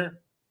draw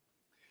near?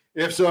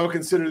 If so,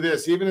 consider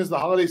this. Even as the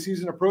holiday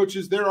season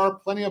approaches, there are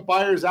plenty of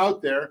buyers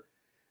out there,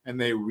 and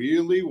they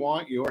really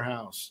want your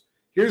house.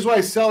 Here's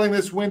why selling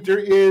this winter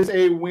is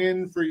a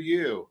win for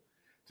you.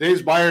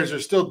 Today's buyers are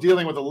still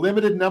dealing with a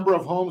limited number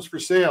of homes for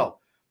sale.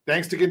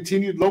 Thanks to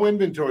continued low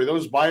inventory,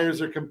 those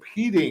buyers are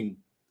competing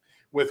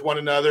with one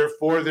another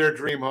for their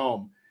dream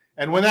home.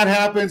 And when that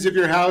happens, if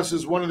your house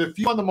is one of the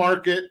few on the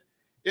market,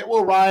 it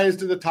will rise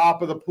to the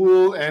top of the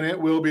pool and it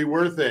will be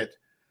worth it.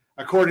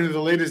 According to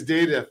the latest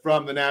data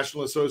from the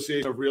National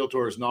Association of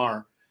Realtors,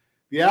 NAR,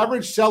 the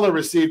average seller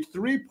received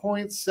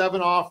 3.7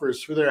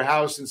 offers for their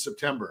house in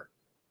September.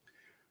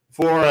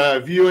 For a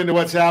view into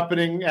what's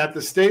happening at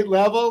the state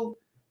level,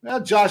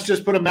 Josh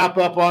just put a map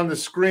up on the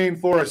screen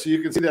for us so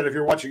you can see that if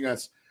you're watching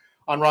us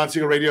on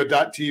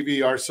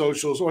RonSiegelRadio.tv, our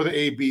socials, or the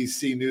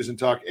ABC News and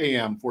Talk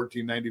AM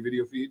 1490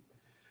 video feed.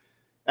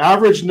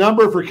 Average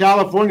number for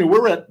California,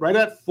 we're right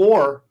at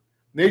 4.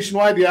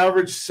 Nationwide, the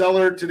average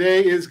seller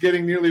today is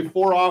getting nearly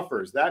 4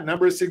 offers. That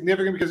number is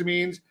significant because it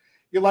means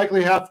you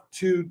likely have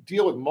to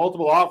deal with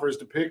multiple offers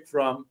to pick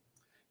from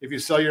if you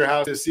sell your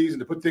house this season.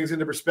 To put things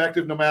into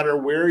perspective, no matter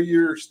where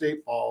your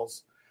state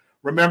falls,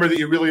 remember that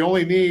you really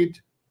only need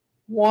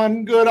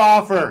one good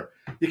offer.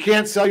 You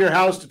can't sell your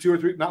house to 2 or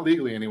 3, not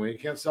legally anyway. You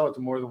can't sell it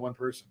to more than one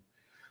person.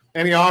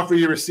 Any offer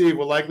you receive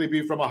will likely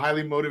be from a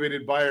highly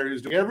motivated buyer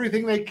who's doing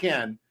everything they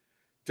can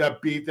to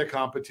beat the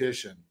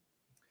competition.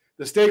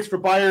 The stakes for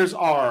buyers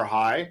are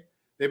high.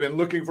 They've been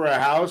looking for a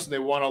house and they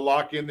want to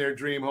lock in their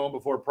dream home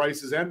before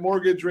prices and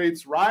mortgage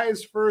rates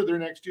rise further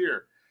next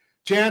year.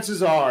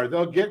 Chances are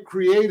they'll get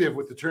creative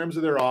with the terms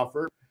of their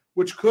offer,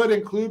 which could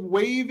include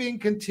waiving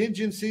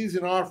contingencies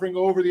and offering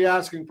over the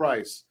asking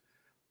price,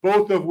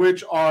 both of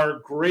which are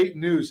great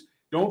news.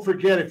 Don't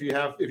forget, if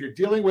you're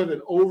dealing with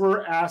an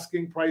over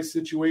asking price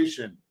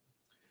situation,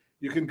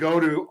 you can go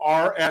to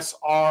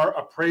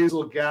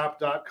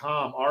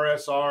rsrappraisalgap.com,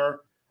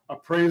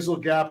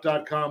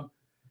 rsrappraisalgap.com.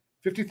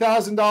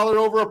 $50,000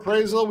 over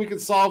appraisal, we can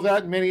solve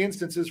that in many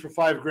instances for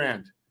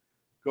 $5,000.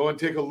 Go and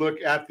take a look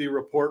at the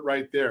report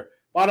right there.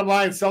 Bottom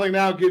line, selling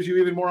now gives you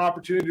even more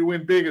opportunity to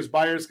win big as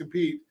buyers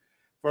compete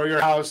for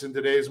your house in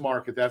today's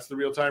market. That's the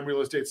Real-Time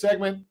Real Estate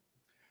segment.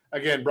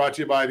 Again, brought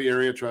to you by the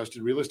area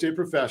trusted real estate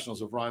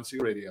professionals of Ron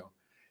Siegel Radio.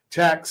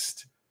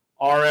 Text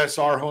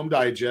RSR Home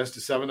Digest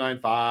to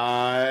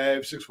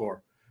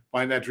 79564.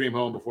 Find that dream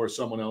home before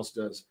someone else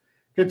does.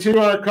 Continue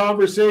our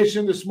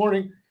conversation this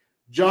morning.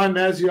 John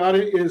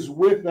Mazziotta is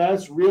with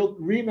us.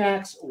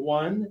 Remax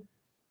One.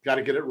 Got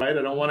to get it right.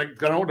 I don't want to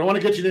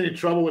get you in any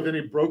trouble with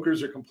any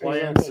brokers or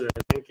compliance.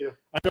 Thank you.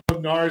 I know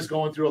NAR is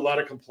going through a lot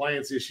of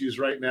compliance issues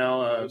right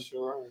now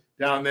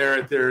down there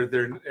at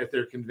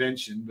their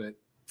convention. But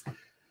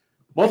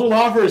multiple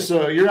offers.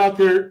 So you're out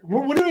there.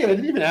 What area? I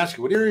didn't even ask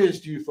you. What areas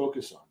do you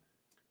focus on?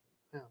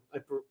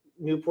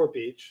 Newport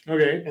Beach.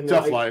 Okay, and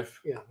tough life.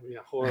 Yeah,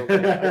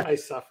 horrible. I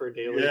suffer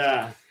daily.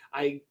 Yeah.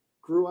 I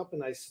grew up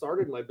and I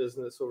started my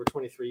business over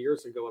 23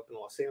 years ago up in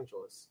Los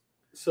Angeles.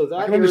 So that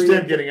I can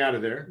understand getting out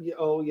of there. Yeah,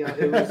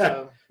 it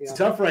was. It's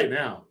tough right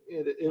now.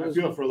 It I was.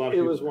 feel for a lot of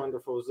people. It was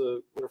wonderful. It was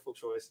a wonderful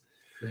choice.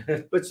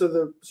 But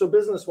so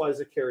business wise,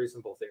 it carries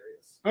in both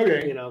areas.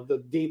 Okay.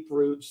 The deep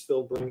roots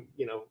still bring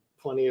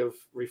plenty of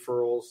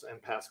referrals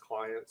and past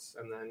clients,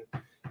 and then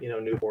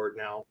Newport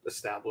now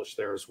established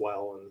there as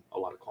well and a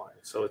lot of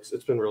clients. So it's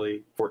been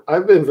really.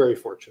 I've been very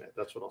fortunate.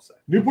 That's what I'll say.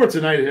 Newport's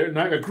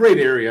a great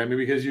area. I mean,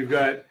 because you've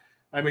got.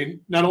 I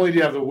mean, not only do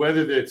you have the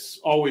weather that's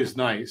always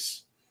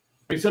nice.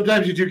 I mean,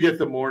 sometimes you do get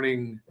the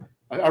morning.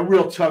 A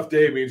real tough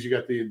day means you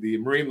got the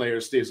marine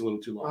layer stays a little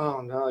too long. Oh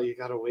no, you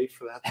got to wait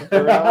for that to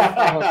burn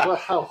out.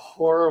 How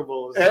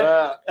horrible is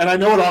that? And I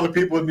know what all the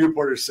people in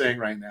Newport are saying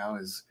right now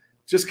is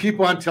just keep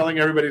on telling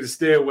everybody to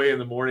stay away in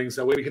the mornings.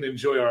 That way we can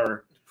enjoy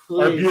our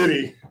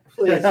beauty.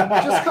 Please,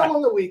 just come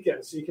on the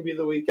weekend so you can be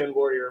the weekend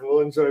warrior, and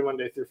we'll enjoy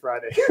Monday through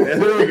Friday. Yeah,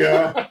 there we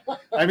go.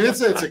 I mean,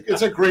 it's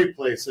a great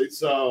place.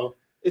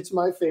 It's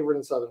my favorite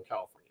in Southern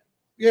California.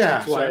 Yeah,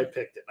 that's why I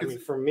picked it. I mean,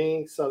 for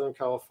me, Southern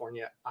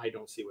California, I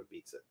don't see what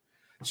beats it.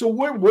 So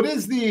what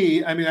is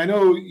the? I mean, I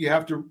know you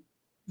have to.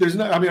 There's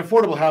no. I mean,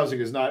 affordable housing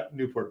is not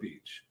Newport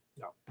Beach.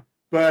 No.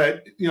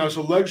 But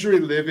so luxury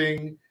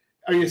living.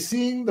 Are you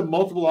seeing the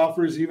multiple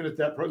offers even at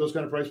those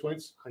kind of price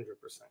points? 100%,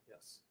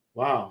 yes.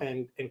 Wow.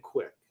 And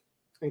quick.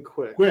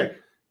 Quick.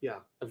 Yeah,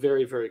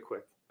 very, very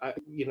quick.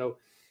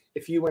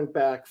 If you went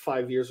back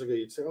 5 years ago,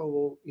 you'd say,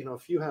 oh well,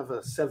 if you have a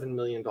 $7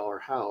 million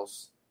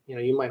house,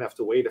 you might have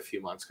to wait a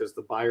few months because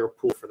the buyer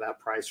pool for that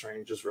price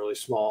range is really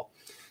small.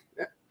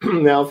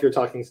 Now, if you're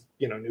talking,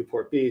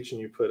 Newport Beach,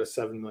 and you put a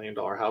 $7 million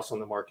house on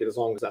the market, as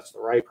long as that's the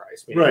right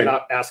price, right. You're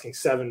not asking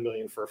 $7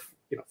 million for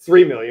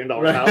 $3 million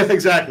house.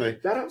 Exactly.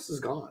 That house is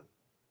gone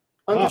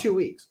under 2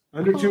 weeks.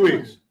 Under 2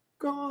 weeks,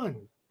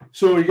 gone.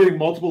 So you're getting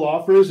multiple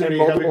offers, and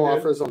multiple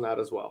offers on that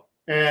as well.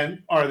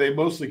 And are they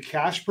mostly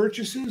cash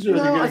purchases, or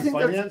are they getting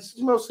financed?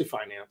 Mostly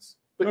finance,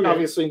 but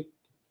obviously,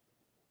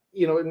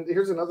 And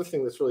here's another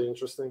thing that's really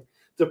interesting: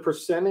 the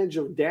percentage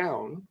of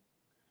down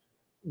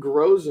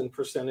grows in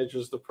percentage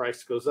as the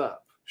price goes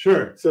up.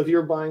 Sure. So if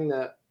you're buying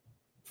that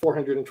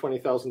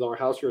 $420,000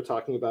 house you were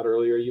talking about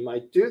earlier, you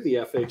might do the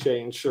FHA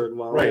insured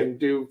loan Right. and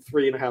do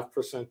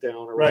 3.5% down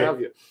or Right. what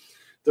have you.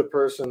 The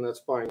person that's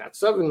buying that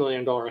 $7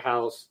 million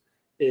house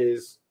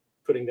is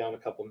putting down a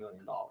couple $1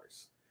 million.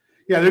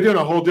 Yeah, they're doing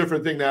a whole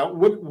different thing now.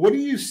 What do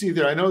you see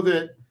there? I know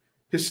that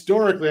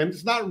historically, and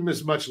it's not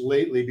as much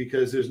lately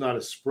because there's not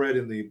a spread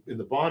in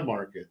the bond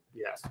market.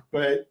 Yes.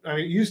 But I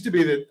mean, it used to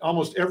be that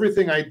almost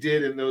everything I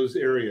did in those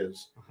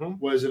areas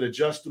was an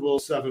adjustable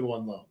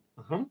 7/1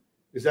 loan.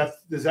 Is that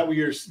what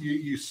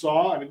you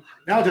saw? I mean,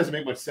 now it doesn't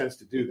make much sense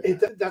to do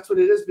that. That's what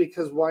it is,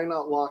 because why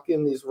not lock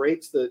in these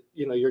rates that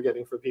you're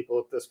getting for people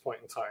at this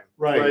point in time?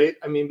 Right.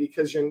 I mean,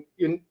 because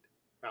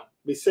well,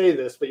 we say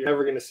this, but you're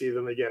never going to see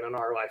them again in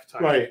our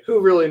lifetime. Right. Who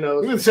really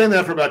knows? We've been saying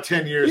that for about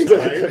 10 years.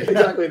 Exactly. Right?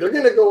 Exactly. They're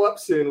going to go up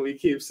soon. We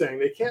keep saying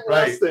they can't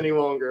last Right. any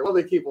longer. Well,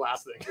 they keep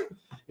lasting.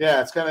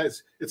 Yeah,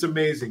 it's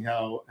amazing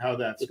how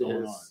that's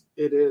going on.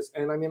 It is.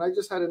 And I mean, I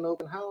just had an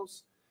open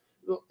house,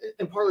 well,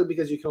 and partly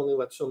because you can only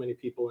let so many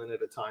people in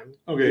at a time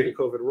Okay. due to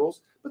COVID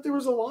rules, but there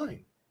was a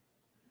line.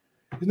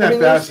 Isn't that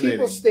there's fascinating?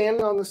 people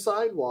standing on the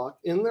sidewalk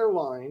in their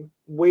line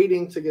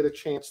waiting to get a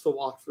chance to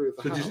walk through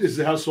the So house. is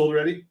the house sold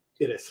already?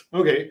 It is.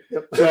 Okay.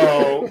 Yep.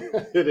 So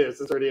it is.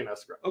 It's already in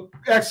escrow. oh,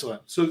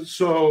 excellent.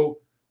 So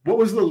what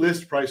was the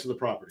list price of the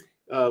property?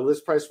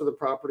 List price for the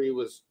property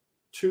was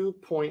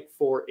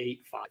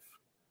 $2.485.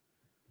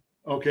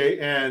 Okay,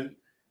 and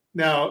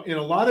now in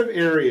a lot of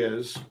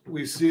areas,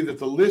 we see that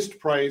the list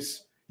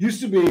price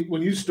used to be,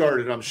 when you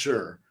started, I'm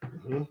sure,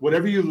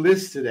 whatever you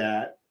listed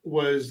at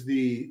was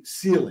the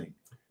ceiling.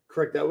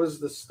 Correct. That was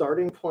the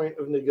starting point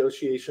of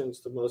negotiations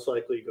to most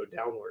likely go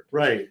downward.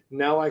 Right.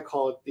 Now I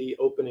call it the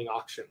opening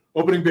auction.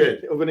 Opening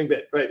bid. Opening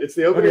bid. Right. It's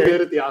the opening Okay.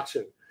 bid at the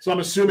auction. So I'm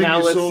assuming Now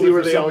you let's sold see it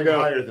where for they all something go.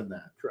 higher than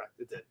that. Correct.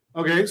 It did.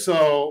 Okay,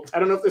 so I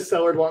don't know if the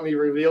seller would want me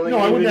revealing no,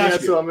 I wouldn't anything ask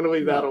yet, you. so I'm going to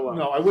leave that alone.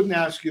 No, I wouldn't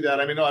ask you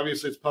that. I mean,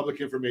 obviously it's public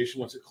information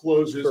once it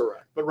closes.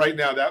 Correct. But right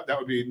now that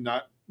would be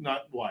not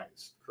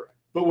wise. Correct.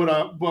 But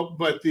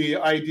but the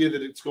idea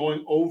that it's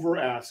going over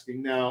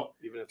asking now,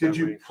 Even at did that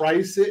you range.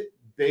 price it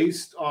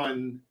based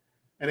on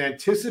an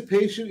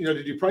anticipation?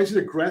 Did you price it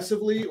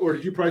aggressively, or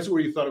did you price it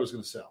where you thought it was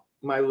going to sell?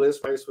 My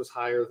list price was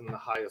higher than the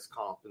highest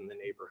comp in the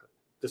neighborhood.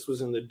 This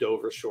was in the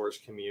Dover Shores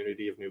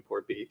community of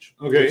Newport Beach.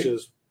 Okay. Which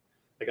is,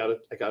 I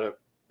gotta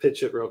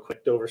pitch it real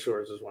quick. Dover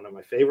Shores is one of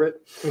my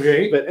favorite.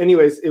 Okay. But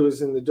anyways, it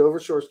was in the Dover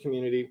Shores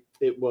community.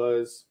 It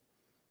was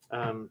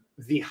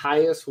the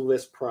highest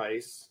list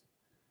price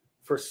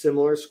for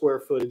similar square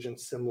footage and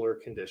similar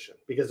condition,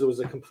 because it was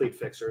a complete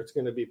fixer. It's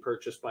going to be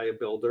purchased by a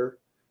builder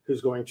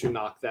who's going to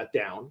knock that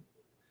down.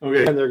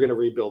 Okay. And they're going to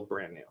rebuild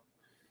brand new.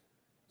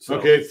 So,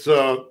 Okay,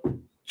 so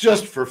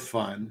just for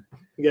fun,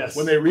 yes.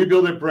 when they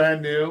rebuild it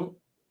brand new,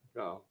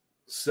 Oh.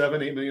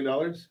 $7-8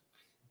 million.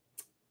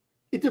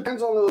 It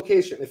depends on the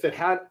location. If it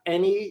had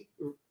any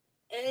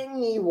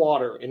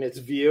water in its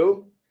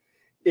view,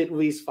 at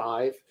least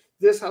 5.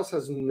 This house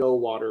has no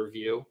water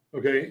view.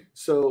 Okay.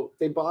 So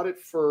they bought it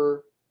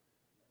for,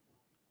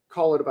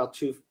 call it about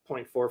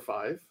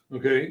 2.45.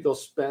 Okay. They'll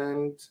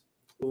spend,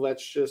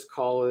 let's just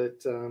call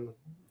it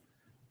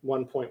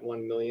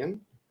 1.1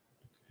 million.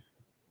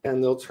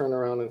 And they'll turn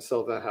around and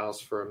sell that house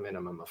for a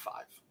minimum of 5.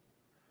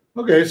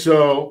 Okay,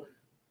 so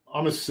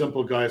I'm a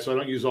simple guy, so I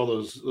don't use all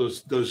those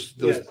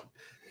Yes.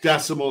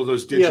 decimals,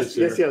 those digits.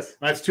 Yes, yes.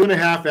 That's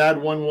 2.5, add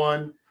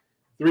 1.1,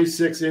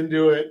 3.6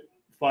 into it,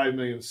 5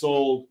 million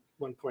sold.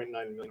 1.9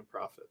 million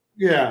profit.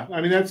 Yeah,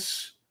 I mean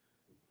that's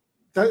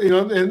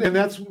and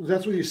that's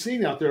what you're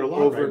seeing out there a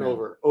lot Over right and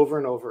now. over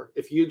and over.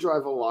 If you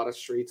drive a lot of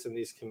streets in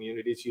these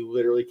communities, you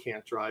literally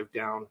can't drive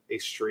down a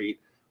street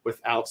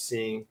without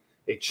seeing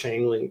a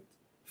chain link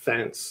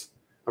fence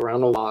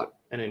around a lot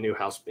and a new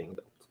house being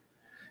built.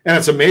 And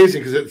it's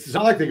amazing because it's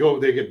not like they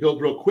get built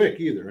real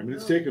quick either. I mean,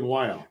 it's taken a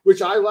while.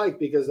 Which I like,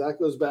 because that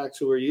goes back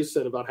to where you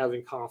said about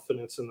having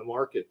confidence in the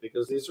market,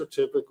 because these are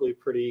typically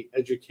pretty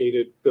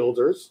educated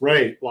builders.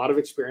 Right. A lot of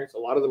experience. A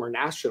lot of them are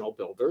national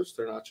builders.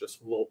 They're not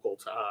just local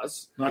to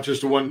us. Not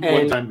just a one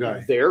And time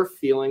guy. They're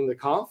feeling the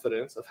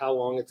confidence of how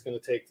long it's going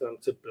to take them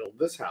to build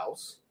this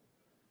house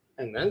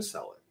and then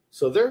sell it.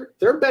 So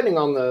they're betting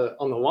on the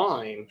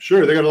line.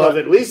 Sure, they got a lot of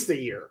at least a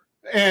year.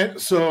 And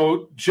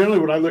so generally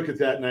when I look at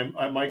that, and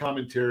my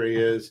commentary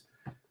is,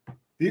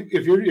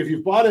 if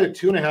you've bought a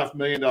 $2.5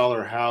 million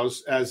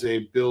house as a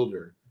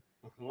builder,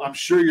 I'm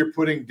sure you're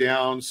putting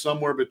down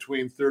somewhere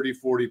between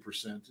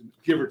 30-40%,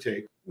 give or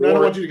take. I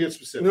don't want you to get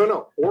specific.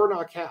 No, or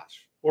not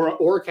cash.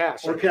 Or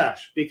cash. Or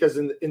cash. Because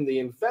in the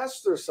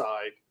investor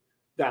side,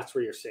 that's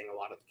where you're seeing a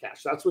lot of the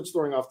cash. That's what's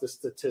throwing off the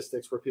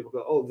statistics where people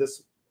go, oh,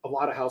 a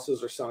lot of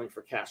houses are selling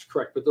for cash.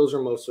 Correct. But those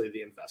are mostly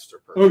the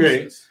investor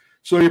purchases.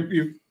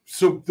 Okay.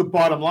 So the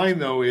bottom line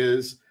though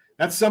is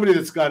that's somebody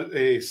that's got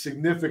a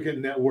significant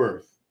net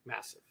worth.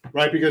 Massive.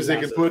 Right? Because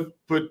Massive. they can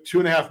put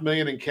 $2.5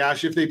 million in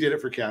cash if they did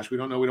it for cash. We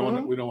don't know. We don't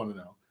want to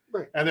know.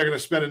 Right. And they're going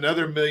to spend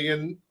another $1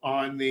 million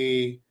on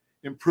the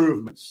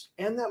improvements.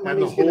 And that the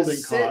money's going to holding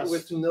sit costs.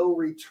 with no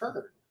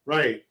return.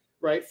 Right.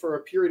 right, for a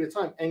period of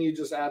time, and you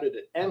just added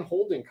it, and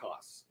holding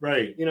costs.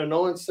 Right. You know,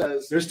 no one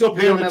says they're still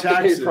paying the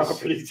taxes, to pay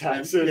property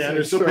taxes. Yeah,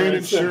 they're still paying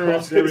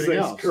insurance and everything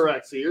else.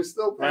 Correct. So you're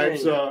still paying. Right.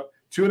 So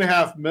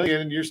 $2.5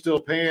 million, and you're still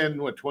paying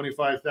what,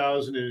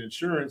 $25,000 in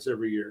insurance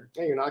every year.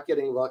 Yeah, you're not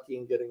getting lucky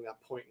and getting that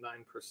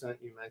 0.9%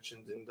 you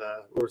mentioned. And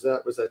where was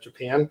that? Was that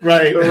Japan?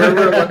 Right.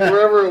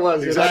 Wherever it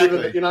was.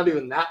 Exactly. You're not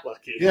even that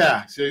lucky.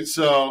 Yeah.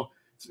 So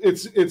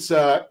it's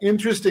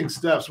interesting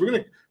stuff. So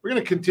we're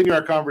gonna continue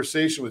our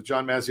conversation with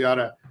John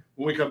Mazziotta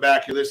when we come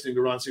back. You're listening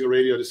to Ron Siegel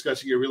Radio,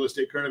 discussing your real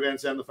estate, current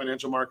events, and the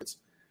financial markets.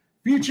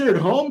 Featured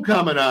home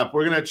coming up.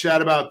 We're gonna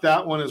chat about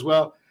that one as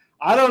well.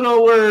 I don't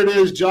know where it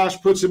is.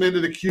 Josh puts them into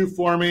the queue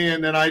for me,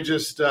 and then I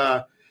just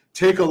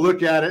take a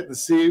look at it and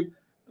see,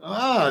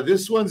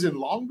 this one's in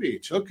Long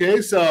Beach.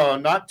 Okay, so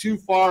not too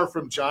far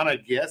from John, I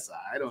guess.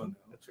 I don't know.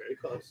 That's very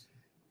close.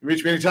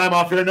 Reach me anytime.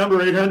 Off-air number,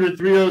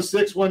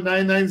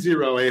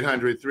 800-306-1990,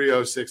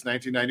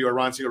 800-306-1990, or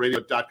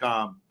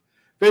RonSiegelRadio.com.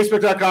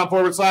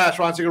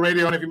 Facebook.com/Ron Siegel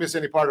Radio, and if you miss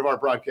any part of our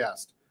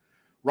broadcast.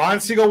 Ron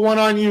Siegel 1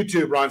 on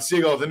YouTube. Ron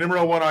Siegel, the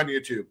number 1 on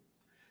YouTube.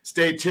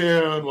 Stay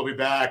tuned. We'll be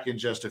back in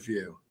just a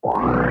few.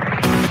 Ron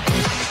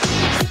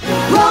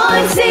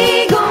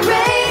Siegel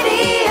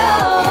Radio,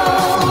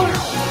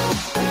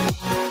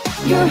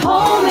 your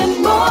home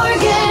and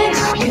mortgage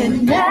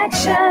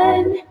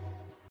connection.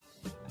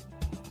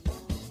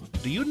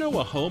 Do you know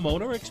a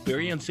homeowner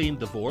experiencing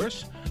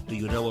divorce? Do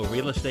you know a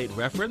real estate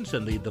reference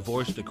and the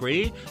divorce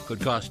decree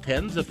could cost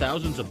tens of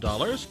thousands of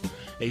dollars?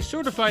 A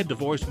certified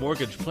divorce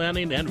mortgage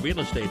planning and real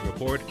estate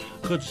report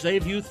could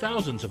save you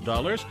thousands of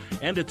dollars,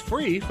 and it's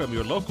free from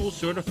your local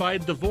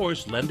certified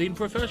divorce lending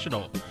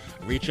professional.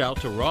 Reach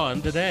out to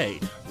Ron today.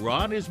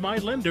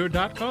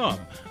 RonIsMyLender.com.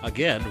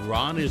 Again,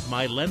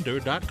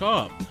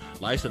 RonIsMyLender.com.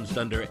 Licensed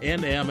under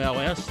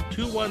NMLS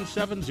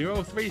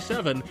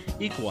 217037,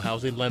 Equal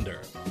Housing Lender.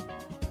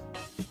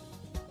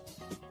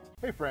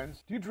 Hey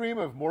friends, do you dream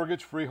of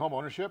mortgage-free home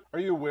ownership? Are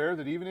you aware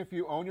that even if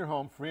you own your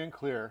home free and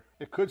clear,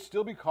 it could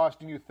still be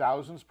costing you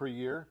thousands per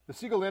year? The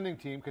Siegel Lending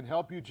Team can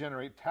help you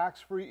generate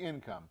tax-free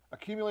income,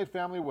 accumulate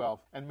family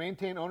wealth, and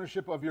maintain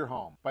ownership of your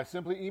home. By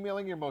simply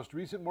emailing your most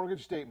recent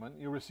mortgage statement,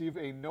 you'll receive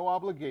a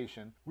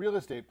no-obligation real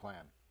estate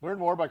plan. Learn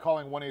more by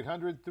calling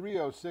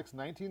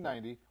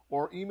 1-800-306-1990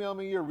 or email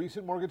me your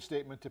recent mortgage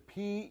statement to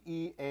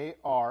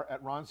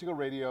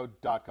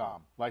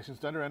PEAR@RonSiegelRadio.com.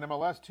 Licensed under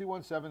NMLS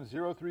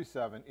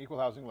 217037, Equal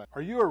Housing Lender.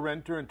 Are you a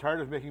renter and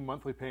tired of making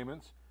monthly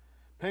payments?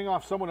 Paying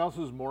off someone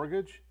else's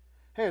mortgage?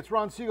 Hey, it's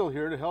Ron Siegel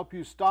here to help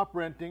you stop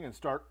renting and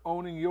start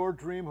owning your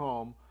dream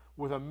home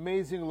with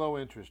amazing low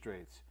interest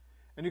rates.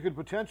 And you could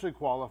potentially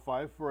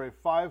qualify for a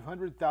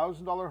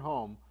 $500,000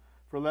 home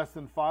for less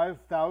than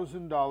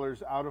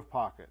 $5,000 out of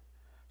pocket.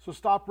 So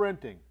stop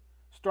renting.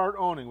 Start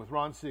owning with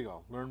Ron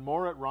Siegel. Learn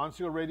more at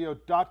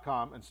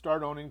RonSiegelRadio.com and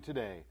start owning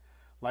today.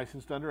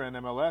 Licensed under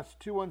NMLS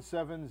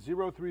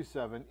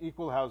 217037,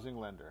 Equal Housing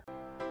Lender.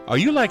 Are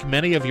you like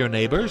many of your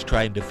neighbors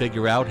trying to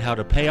figure out how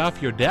to pay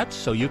off your debts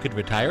so you can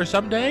retire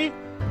someday?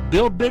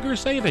 Build bigger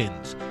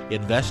savings.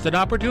 Invest in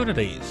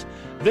opportunities.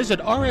 Visit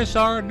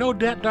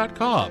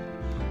RSRNoDebt.com.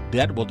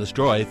 Debt will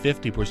destroy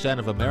 50%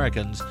 of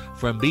Americans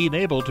from being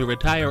able to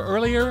retire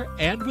earlier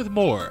and with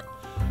more.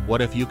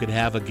 What if you could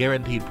have a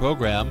guaranteed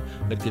program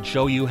that could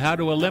show you how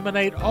to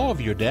eliminate all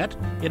of your debt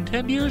in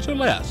 10 years or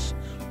less,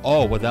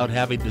 all without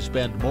having to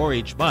spend more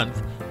each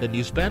month than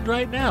you spend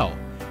right now?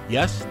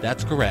 Yes,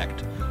 that's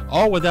correct.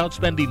 All without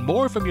spending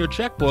more from your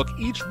checkbook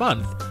each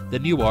month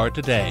than you are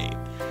today.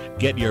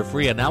 Get your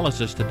free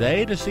analysis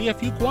today to see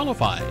if you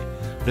qualify.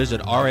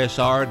 Visit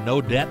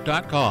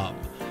RSRNoDebt.com.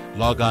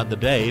 Log on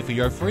today for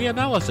your free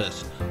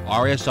analysis,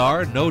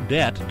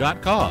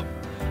 RSRNoDebt.com.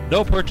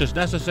 No purchase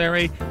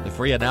necessary. The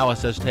free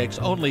analysis takes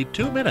only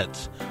 2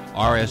 minutes.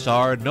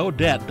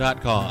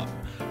 RSRNoDebt.com.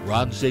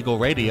 Ron Siegel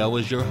Radio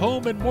is your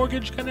home and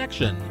mortgage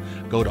connection.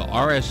 Go to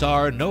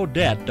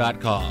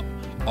RSRNoDebt.com.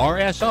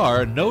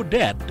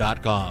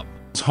 RSRNoDebt.com.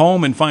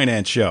 Home and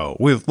Finance Show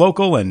with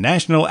local and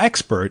national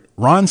expert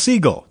Ron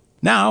Siegel.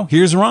 Now,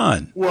 here's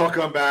Ron.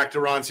 Welcome back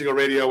to Ron Siegel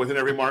Radio. Within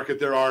every market,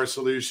 there are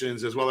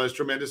solutions as well as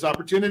tremendous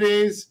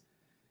opportunities.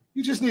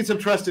 You just need some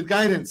trusted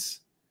guidance.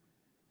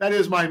 That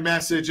is my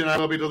message, and I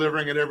will be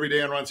delivering it every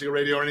day on Ron Siegel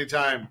Radio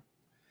anytime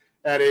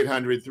at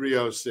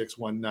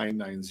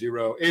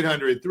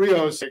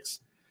 800-306-1990,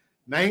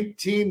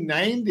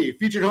 800-306-1990.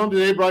 Featured home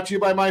today brought to you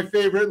by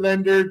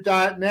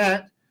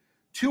myfavoritelender.net,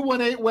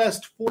 218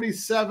 West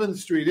 47th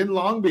Street in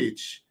Long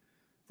Beach.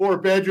 4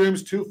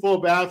 bedrooms, 2 full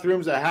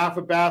bathrooms, a half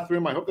a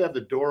bathroom. I hope they have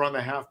the door on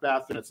the half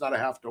bathroom. It's not a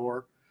half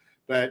door,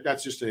 but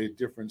that's just a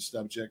different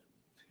subject.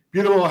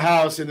 Beautiful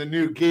house in the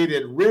new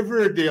gated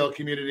Riverdale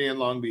community in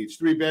Long Beach.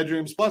 3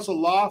 bedrooms plus a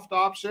loft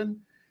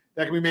option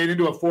that can be made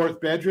into a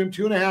 4th bedroom.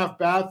 2.5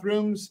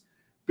 bathrooms,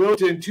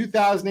 built in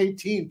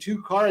 2018.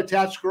 2-car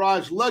attached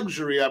garage,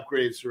 luxury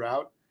upgrades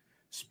throughout.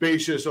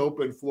 Spacious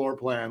open floor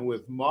plan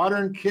with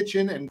modern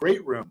kitchen and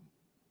great room.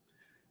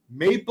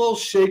 Maple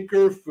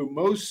shaker,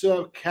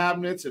 Fumosa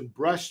cabinets, and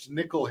brushed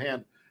nickel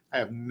hand. I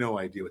have no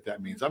idea what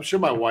that means. I'm sure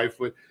my wife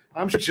would.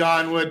 I'm sure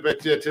John would. But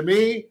to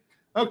me,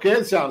 Okay,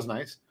 that sounds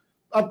nice.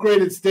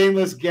 Upgraded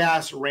stainless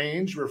gas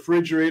range,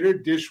 refrigerator,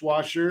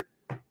 dishwasher,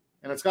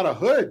 and it's got a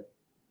hood.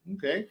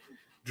 Okay.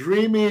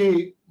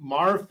 Dreamy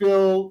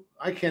Marfil,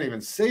 I can't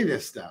even say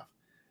this stuff.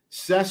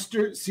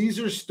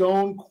 Caesar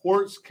stone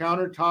quartz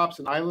countertops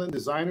and island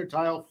designer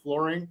tile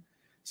flooring.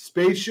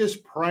 Spacious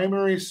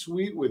primary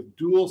suite with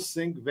dual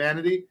sink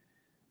vanity.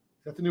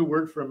 Is that the new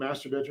word for a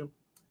master bedroom?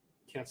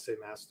 Can't say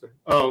master.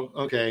 Oh,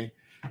 okay.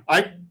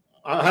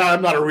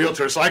 I'm not a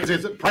realtor, so I can say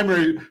it's a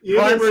primary say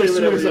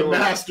suite is a you want.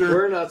 master.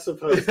 We're not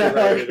supposed to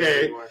write it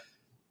Okay. anymore.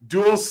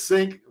 Dual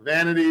sink,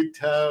 vanity,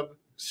 tub,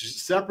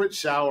 separate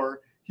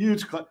shower,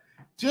 huge.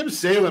 Jim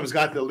Salem's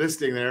got the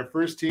listing there.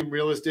 First Team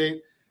Real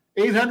Estate,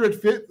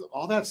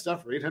 all that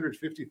stuff for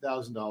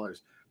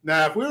 $850,000.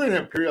 Now, if we were in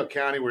Imperial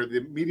County where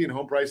the median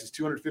home price is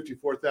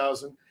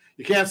 $254,000,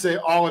 you can't say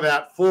all of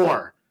that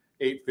for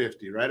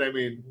 $850,000, right? I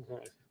mean,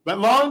 but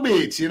Long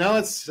Beach,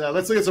 let's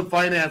look at some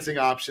financing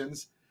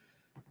options.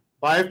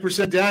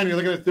 5% down, you're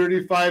looking at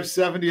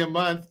 $3,570 a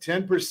month.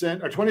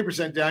 10% or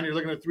 20% down, you're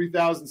looking at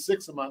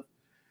 $3,006 a month.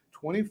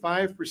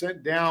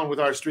 25% down with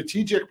our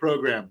strategic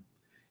program,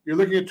 you're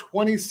looking at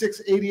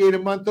 $2,688 a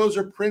month. Those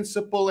are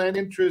principal and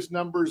interest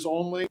numbers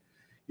only.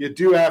 You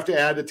do have to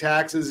add the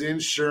taxes,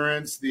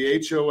 insurance,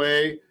 the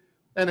HOA,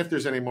 and if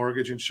there's any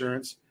mortgage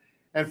insurance.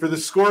 And for the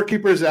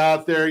scorekeepers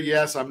out there,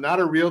 yes, I'm not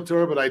a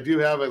realtor, but I do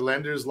have a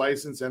lender's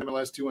license,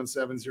 NMLS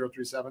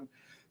 217037.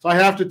 So I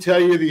have to tell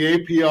you the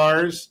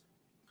APRs,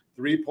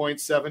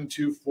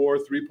 3.724,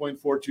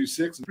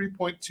 3.426, and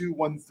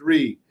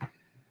 3.213.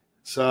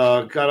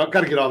 So got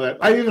to get all that.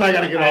 I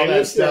got to get all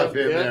that stuff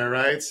in there,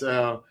 right?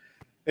 So,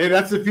 hey,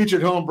 that's the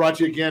Featured Home brought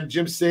to you again.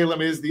 Jim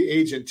Salem is the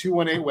agent.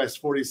 218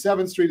 West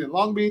 47th Street in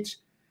Long Beach.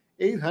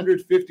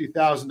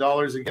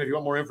 $850,000. Again, if you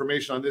want more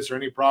information on this or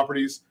any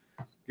properties,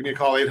 give me a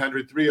call,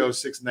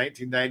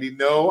 800-306-1990.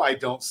 No, I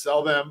don't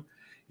sell them.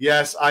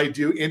 Yes, I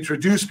do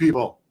introduce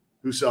people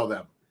who sell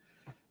them.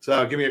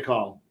 So give me a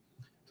call.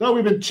 So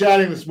we've been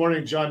chatting this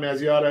morning. John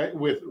Mazziotta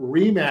with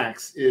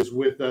RE/MAX is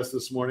with us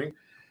this morning.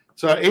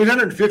 So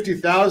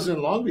 $850,000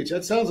 in Long Beach.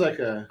 That sounds like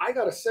a. I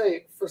gotta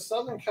say, for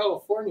Southern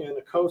California in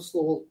a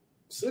coastal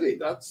city,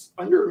 that's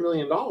under $1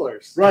 million.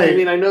 Right. I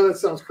mean, I know that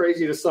sounds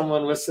crazy to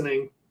someone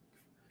listening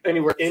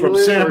anywhere from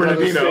San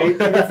Bernardino,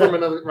 from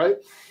another, right?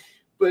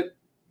 But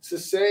to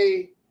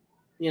say,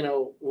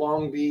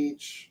 Long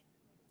Beach,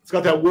 it's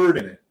got that word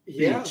in it.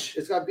 Yeah, beach.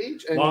 It's got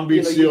beach. And, Long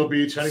Beach, Seal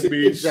Beach, Huntington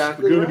Beach,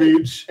 exactly Laguna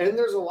Beach. And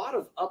there's a lot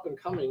of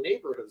up-and-coming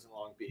neighborhoods in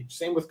Long Beach.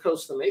 Same with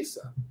Costa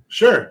Mesa.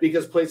 Sure.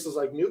 Because places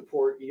like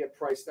Newport, you get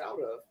priced out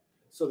of.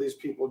 So these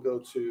people go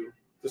to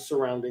the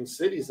surrounding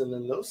cities, and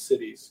then those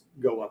cities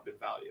go up in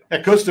value.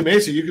 At Costa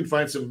Mesa, you can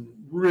find some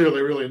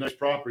really, really nice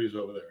properties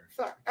over there. In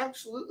fact,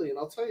 absolutely. And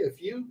I'll tell you,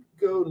 if you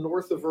go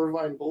north of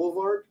Irvine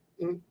Boulevard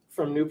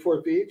from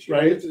Newport Beach,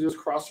 all you have to do is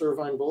cross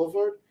Irvine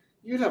Boulevard,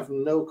 you'd have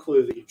no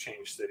clue that you've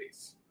changed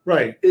cities.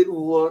 Right. It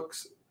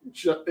looks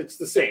it's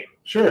the same.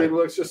 Sure. It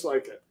looks just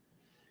like it.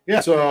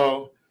 Yeah.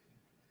 So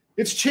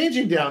it's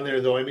changing down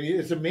there, though. I mean,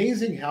 it's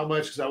amazing how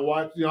much, because I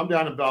watch, I'm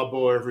down in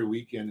Balboa every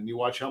weekend, and you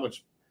watch how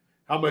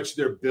much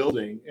they're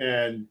building.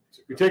 And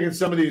you're taking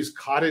some of these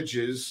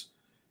cottages,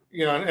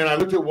 and I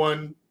looked at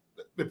one,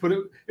 they put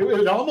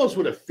it almost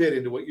would have fit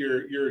into what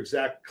your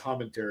exact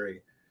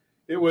commentary.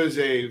 It was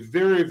a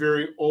very,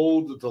 very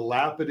old,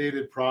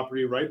 dilapidated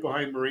property right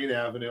behind Marine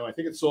Avenue. I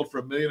think it sold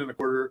for $1.25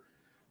 million.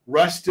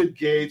 Rusted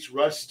gates,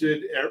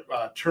 rusted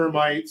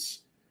termites,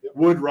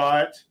 wood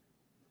rot.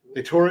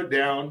 They tore it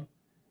down.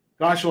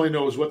 Gosh only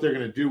knows what they're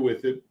going to do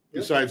with it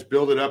besides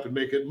build it up and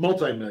make it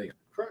multi-million.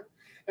 Correct.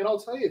 And I'll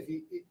tell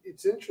you,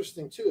 it's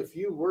interesting, too. If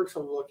you were to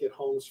look at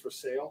homes for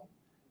sale,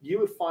 you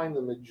would find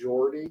the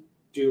majority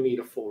do need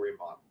a full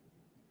remodel.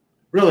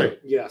 Really?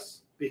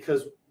 Yes,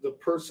 because the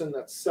person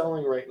that's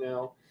selling right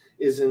now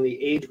is in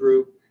the age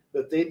group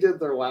that they did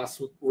their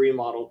last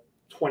remodel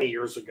 20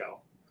 years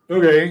ago.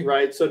 Okay.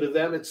 Right. So to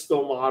them, it's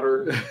still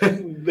modern.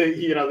 They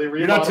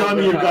You're not telling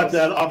me you've got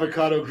that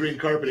avocado green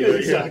carpeting.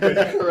 Exactly.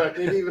 Correct.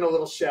 Maybe even a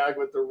little shag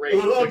with the rake.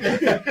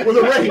 Okay. With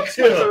a rake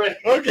too.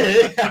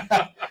 Okay.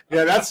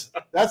 Yeah,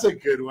 that's a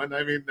good one.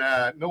 I mean,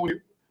 I don't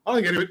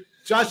think anyone.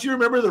 Josh, you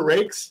remember the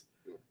rakes?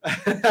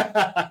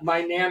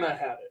 My Nana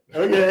had it.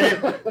 Okay.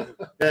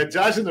 Yeah,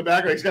 Josh in the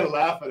background, he's kind of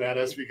laughing at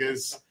us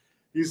because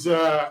he's.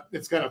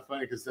 It's kind of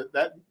funny because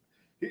that.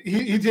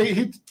 He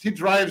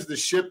drives the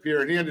ship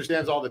here and he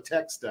understands all the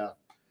tech stuff.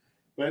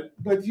 But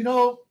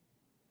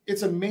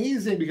it's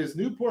amazing because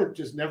Newport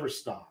just never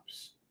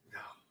stops. No.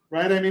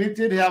 Right? I mean, it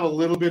did have a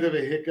little bit of a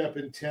hiccup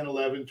in 10,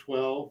 11,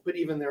 12. But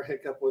even their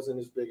hiccup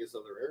wasn't as big as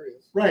other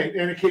areas. Right.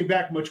 And it came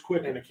back much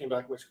quicker.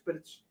 But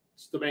it's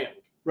demand.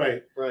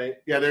 Right. Right.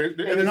 Yeah, they're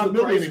not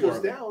building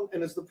anymore.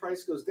 And as the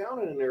price goes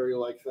down in an area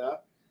like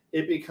that,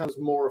 it becomes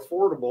more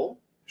affordable.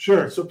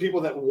 Sure. So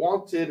people that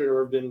wanted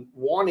or have been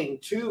wanting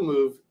to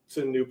move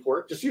to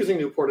Newport, just using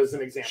Newport as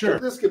an example. Sure.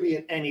 This could be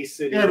in any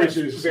city that's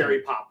very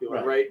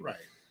popular, right? Right.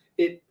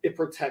 It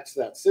protects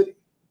that city.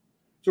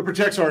 So it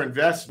protects our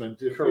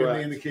investment.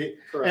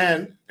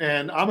 Correct.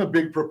 And I'm a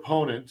big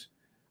proponent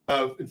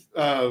of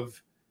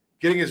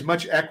getting as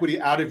much equity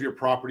out of your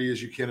property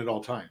as you can at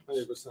all times.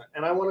 100%.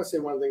 And I want to say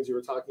one of the things you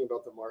were talking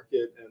about the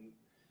market and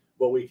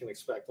what we can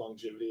expect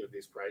longevity of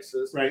these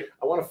prices. Right.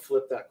 I want to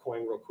flip that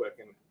coin real quick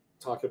and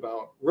talk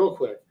about real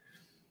quick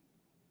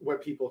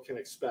what people can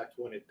expect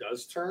when it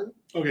does turn.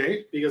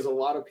 Okay. Because a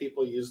lot of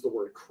people use the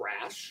word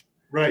crash.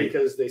 Right.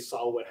 Because they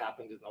saw what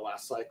happened in the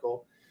last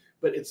cycle,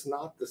 but it's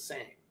not the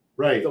same.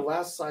 Right. The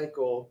last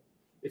cycle,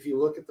 if you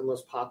look at the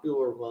most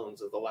popular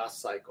loans of the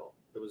last cycle,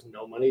 there was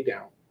no money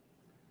down,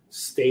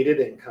 stated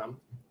income.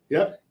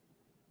 Yep.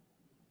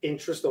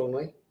 Interest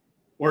only.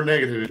 Or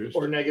negative interest.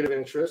 Or negative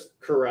interest,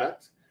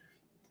 correct.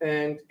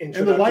 And the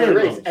introductory wire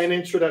rates. loans. And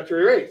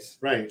introductory rates.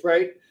 Right.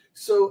 Right.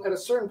 So at a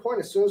certain point,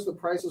 as soon as the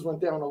prices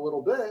went down a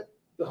little bit,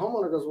 the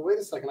homeowner goes, well, wait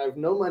a second, I have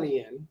no money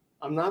in.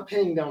 I'm not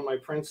paying down my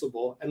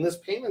principal, and this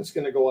payment's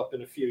going to go up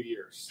in a few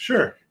years.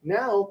 Sure.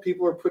 Now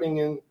people are putting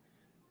in,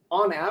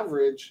 on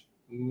average,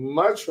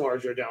 much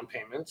larger down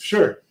payments.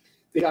 Sure.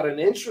 They got an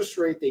interest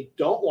rate they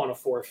don't want to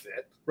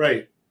forfeit.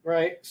 Right.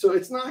 Right. So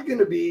it's not going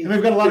to be. And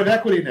they've got a lot of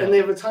equity now. And they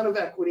have a ton of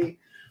equity.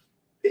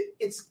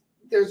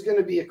 There's going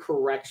to be a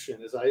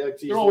correction, as I like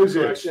to use. There always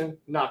the correction,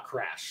 not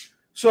crash.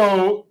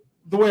 So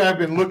the way I've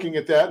been looking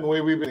at that and the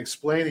way we've been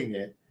explaining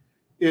it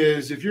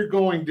is if you're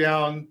going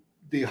down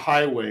the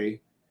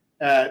highway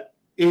at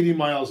 80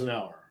 miles an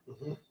hour,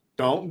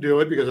 don't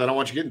do it because I don't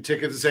want you getting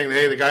tickets and saying,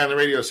 hey, the guy on the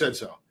radio said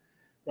so.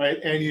 Right.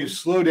 And you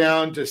slow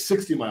down to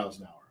 60 miles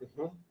an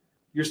hour.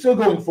 You're still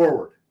going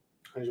forward.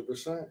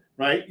 100%.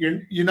 Right.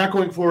 You're not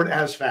going forward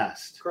as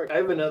fast. Correct. I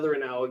have another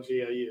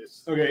analogy I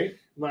use. Okay.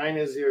 Mine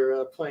is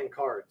you're playing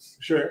cards.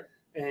 Sure.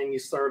 And you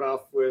start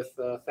off with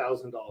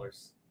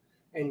 $1,000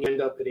 and you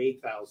end up at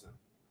 8,000.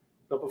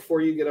 But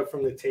before you get up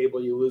from the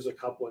table, you lose a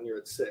couple and you're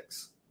at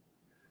 6.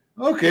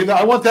 Okay, now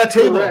I want that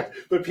table. Correct.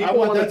 But people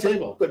want want that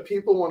table. But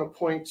people want to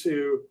point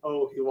to,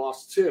 oh, he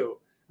lost 2.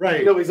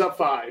 Right. No, he's up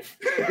 5.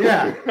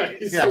 Yeah.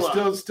 He's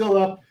still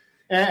up.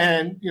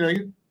 And you know,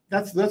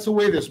 that's the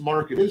way this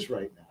market is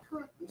right now.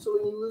 Correct. So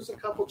when you lose a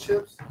couple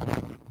chips,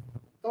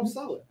 don't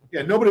sell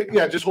it.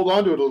 Yeah, just hold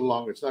on to it a little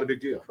longer. It's not a big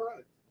deal.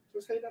 Correct.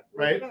 Just hate that.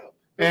 Right.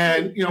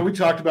 And you know, we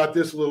talked about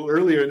this a little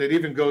earlier, and it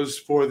even goes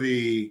for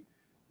the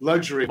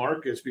luxury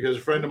markets because a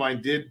friend of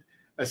mine did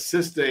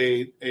assist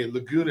a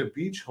Laguna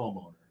Beach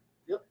homeowner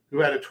who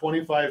had a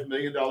 $25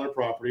 million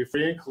property,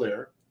 free and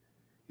clear.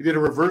 He did a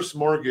reverse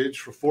mortgage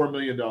for $4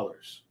 million.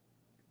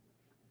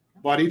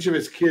 Bought each of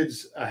his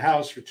kids a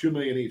house for $2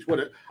 million each.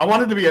 I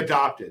wanted to be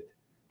adopted,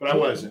 but I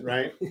wasn't,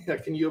 right? Yeah,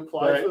 can you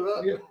apply for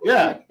that?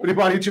 Yeah, but he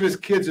bought each of his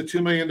kids a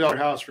 $2 million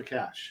house for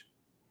cash.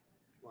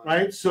 Wow.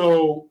 Right?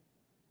 So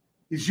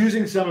he's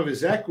using some of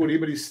his equity,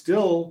 but he's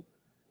still,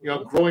 you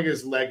know, growing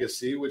his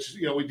legacy, which,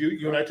 you know, we do.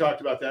 You and I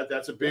talked about that.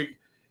 That's a big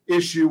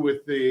issue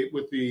with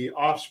the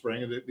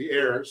offspring and the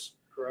heirs.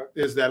 Correct.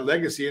 Is that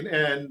legacy.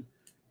 And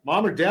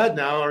mom or dad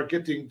now are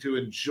getting to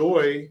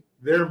enjoy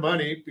their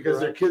money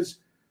because their kids,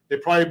 they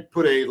probably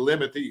put a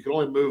limit that you can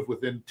only move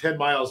within 10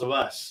 miles of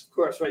us. Of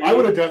course, right. I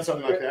would have done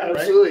something like that,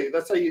 absolutely. Right?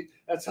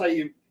 That's how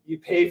you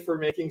pay for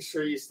making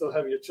sure you still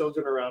have your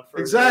children around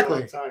for a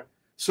long time.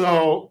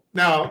 So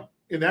now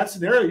in that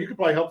scenario, you could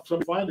probably help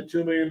somebody find a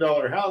 $2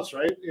 million house,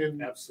 right?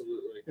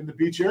 Absolutely. In the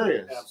beach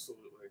areas.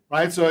 Absolutely.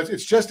 Right. So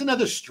it's just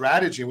another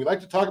strategy. We like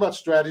to talk about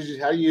strategies,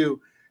 how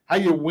you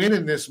win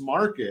in this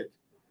market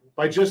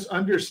by just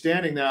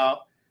understanding.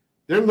 Now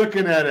they're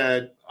looking at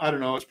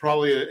it's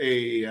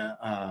probably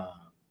a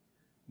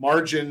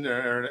margin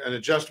or an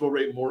adjustable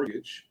rate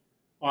mortgage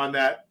on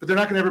that, but they're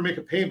not going to ever make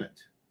a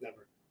payment.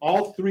 Never.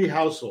 All 3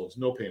 households,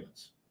 no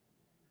payments.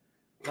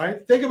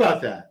 Right? Think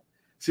about that.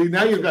 See,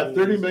 now you've got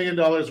 $30 million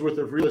worth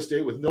of real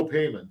estate with no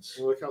payments.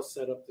 Well, look how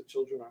set up the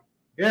children are.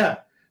 Yeah.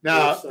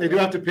 Now they do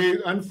have to pay.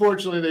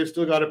 Unfortunately, they've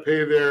still got to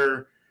pay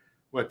their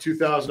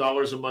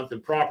 $2,000 a month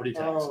in property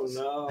taxes.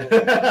 Oh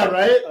no!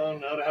 Right? Oh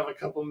no! To have a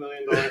couple $1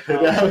 million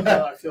house,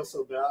 I feel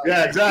so bad.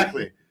 Yeah,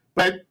 exactly.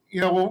 But you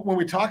know, when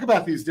we talk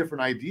about these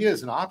different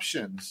ideas and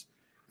options,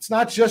 it's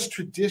not just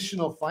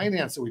traditional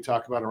finance that we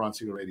talk about on Ron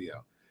Siegel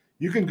Radio.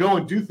 You can go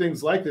and do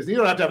things like this. You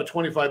don't have to have a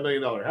 $25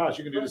 million house.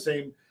 You can do the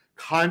same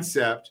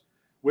concept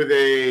with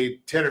a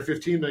 $10 or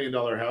 $15 million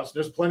house.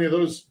 There's plenty of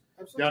those.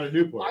 Absolutely. Down in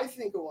Newport. I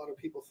think a lot of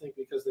people think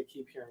because they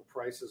keep hearing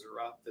prices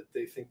are up that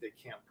they think they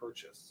can't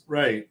purchase.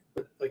 Right.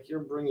 But like you're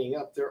bringing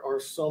up, there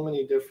are so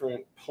many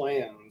different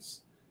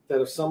plans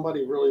that if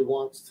somebody really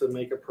wants to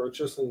make a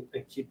purchase and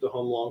keep the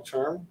home long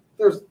term,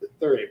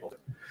 they're able to.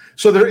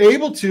 So they're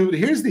able to.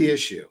 Here's the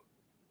issue.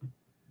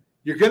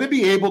 You're going to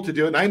be able to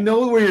do it. And I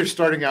know where you're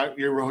starting out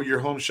your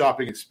home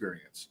shopping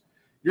experience.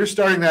 You're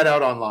starting that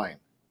out online.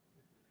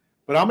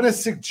 But I'm going to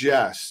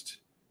suggest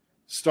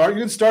you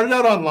can start it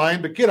out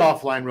online, but get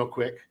offline real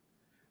quick,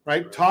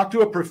 right? Talk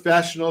to a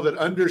professional that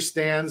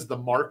understands the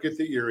market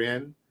that you're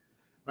in,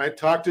 right?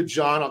 Talk to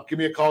John. Give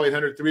me a call,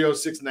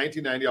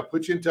 800-306-1990. I'll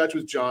put you in touch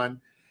with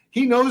John.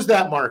 He knows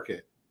that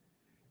market.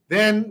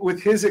 Then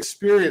with his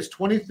experience,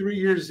 23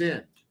 years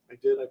in. I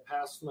did. I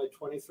passed my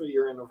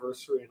 23-year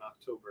anniversary in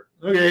October.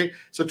 Okay.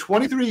 So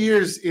 23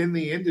 years in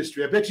the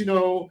industry. I bet you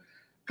know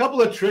a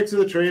couple of tricks of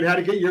the trade, how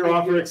to get your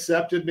offer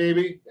accepted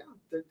maybe. Yeah.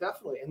 they're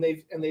definitely,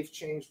 and they've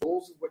changed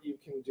rules of what you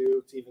can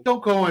do to even.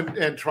 Don't go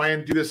and try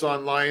and do this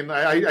online.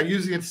 I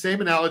use the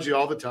same analogy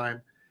all the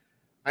time.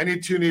 I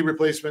need 2 knee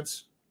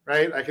replacements,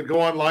 right? I can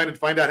go online and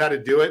find out how to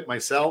do it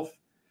myself.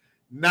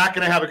 Not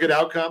going to have a good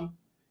outcome.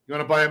 You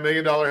want to buy $1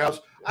 million house?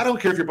 I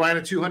don't care if you're buying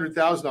a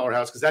 $200,000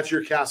 house because that's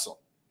your castle.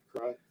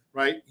 Correct.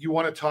 Right? You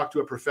want to talk to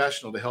a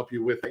professional to help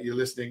you with that. You're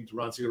listening to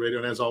Ron Siegel Radio,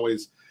 and as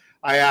always,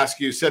 I ask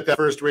you, set that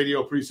first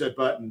radio preset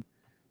button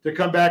to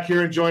come back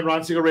here and join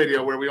Ron Siegel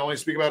Radio, where we only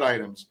speak about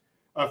items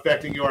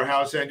affecting your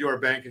house and your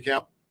bank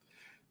account.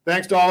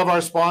 Thanks to all of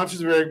our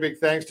sponsors. A very big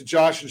thanks to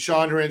Josh and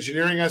Sean who are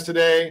engineering us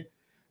today.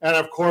 And,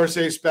 of course,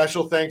 a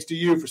special thanks to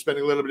you for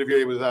spending a little bit of your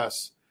day with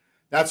us.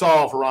 That's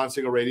all for Ron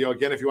Siegel Radio.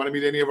 Again, if you want to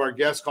meet any of our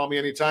guests, call me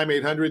anytime,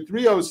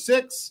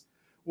 800-306-1990,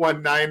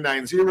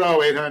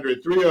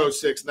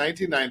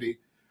 800-306-1990,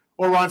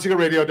 or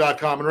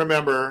ronsiegelradio.com. And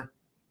remember,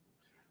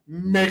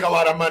 make a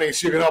lot of money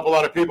so you can help a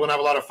lot of people and have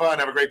a lot of fun.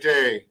 Have a great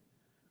day.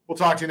 We'll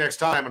talk to you next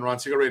time on Ron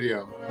Siegel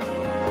Radio.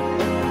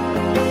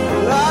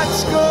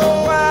 Lights go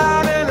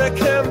out and I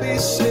can't be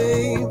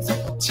saved.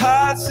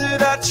 Tides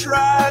that I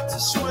tried to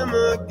swim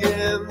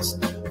against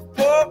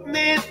put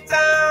me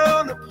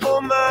down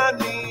upon my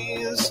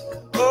knees.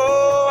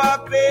 Oh, I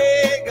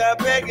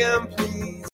beg and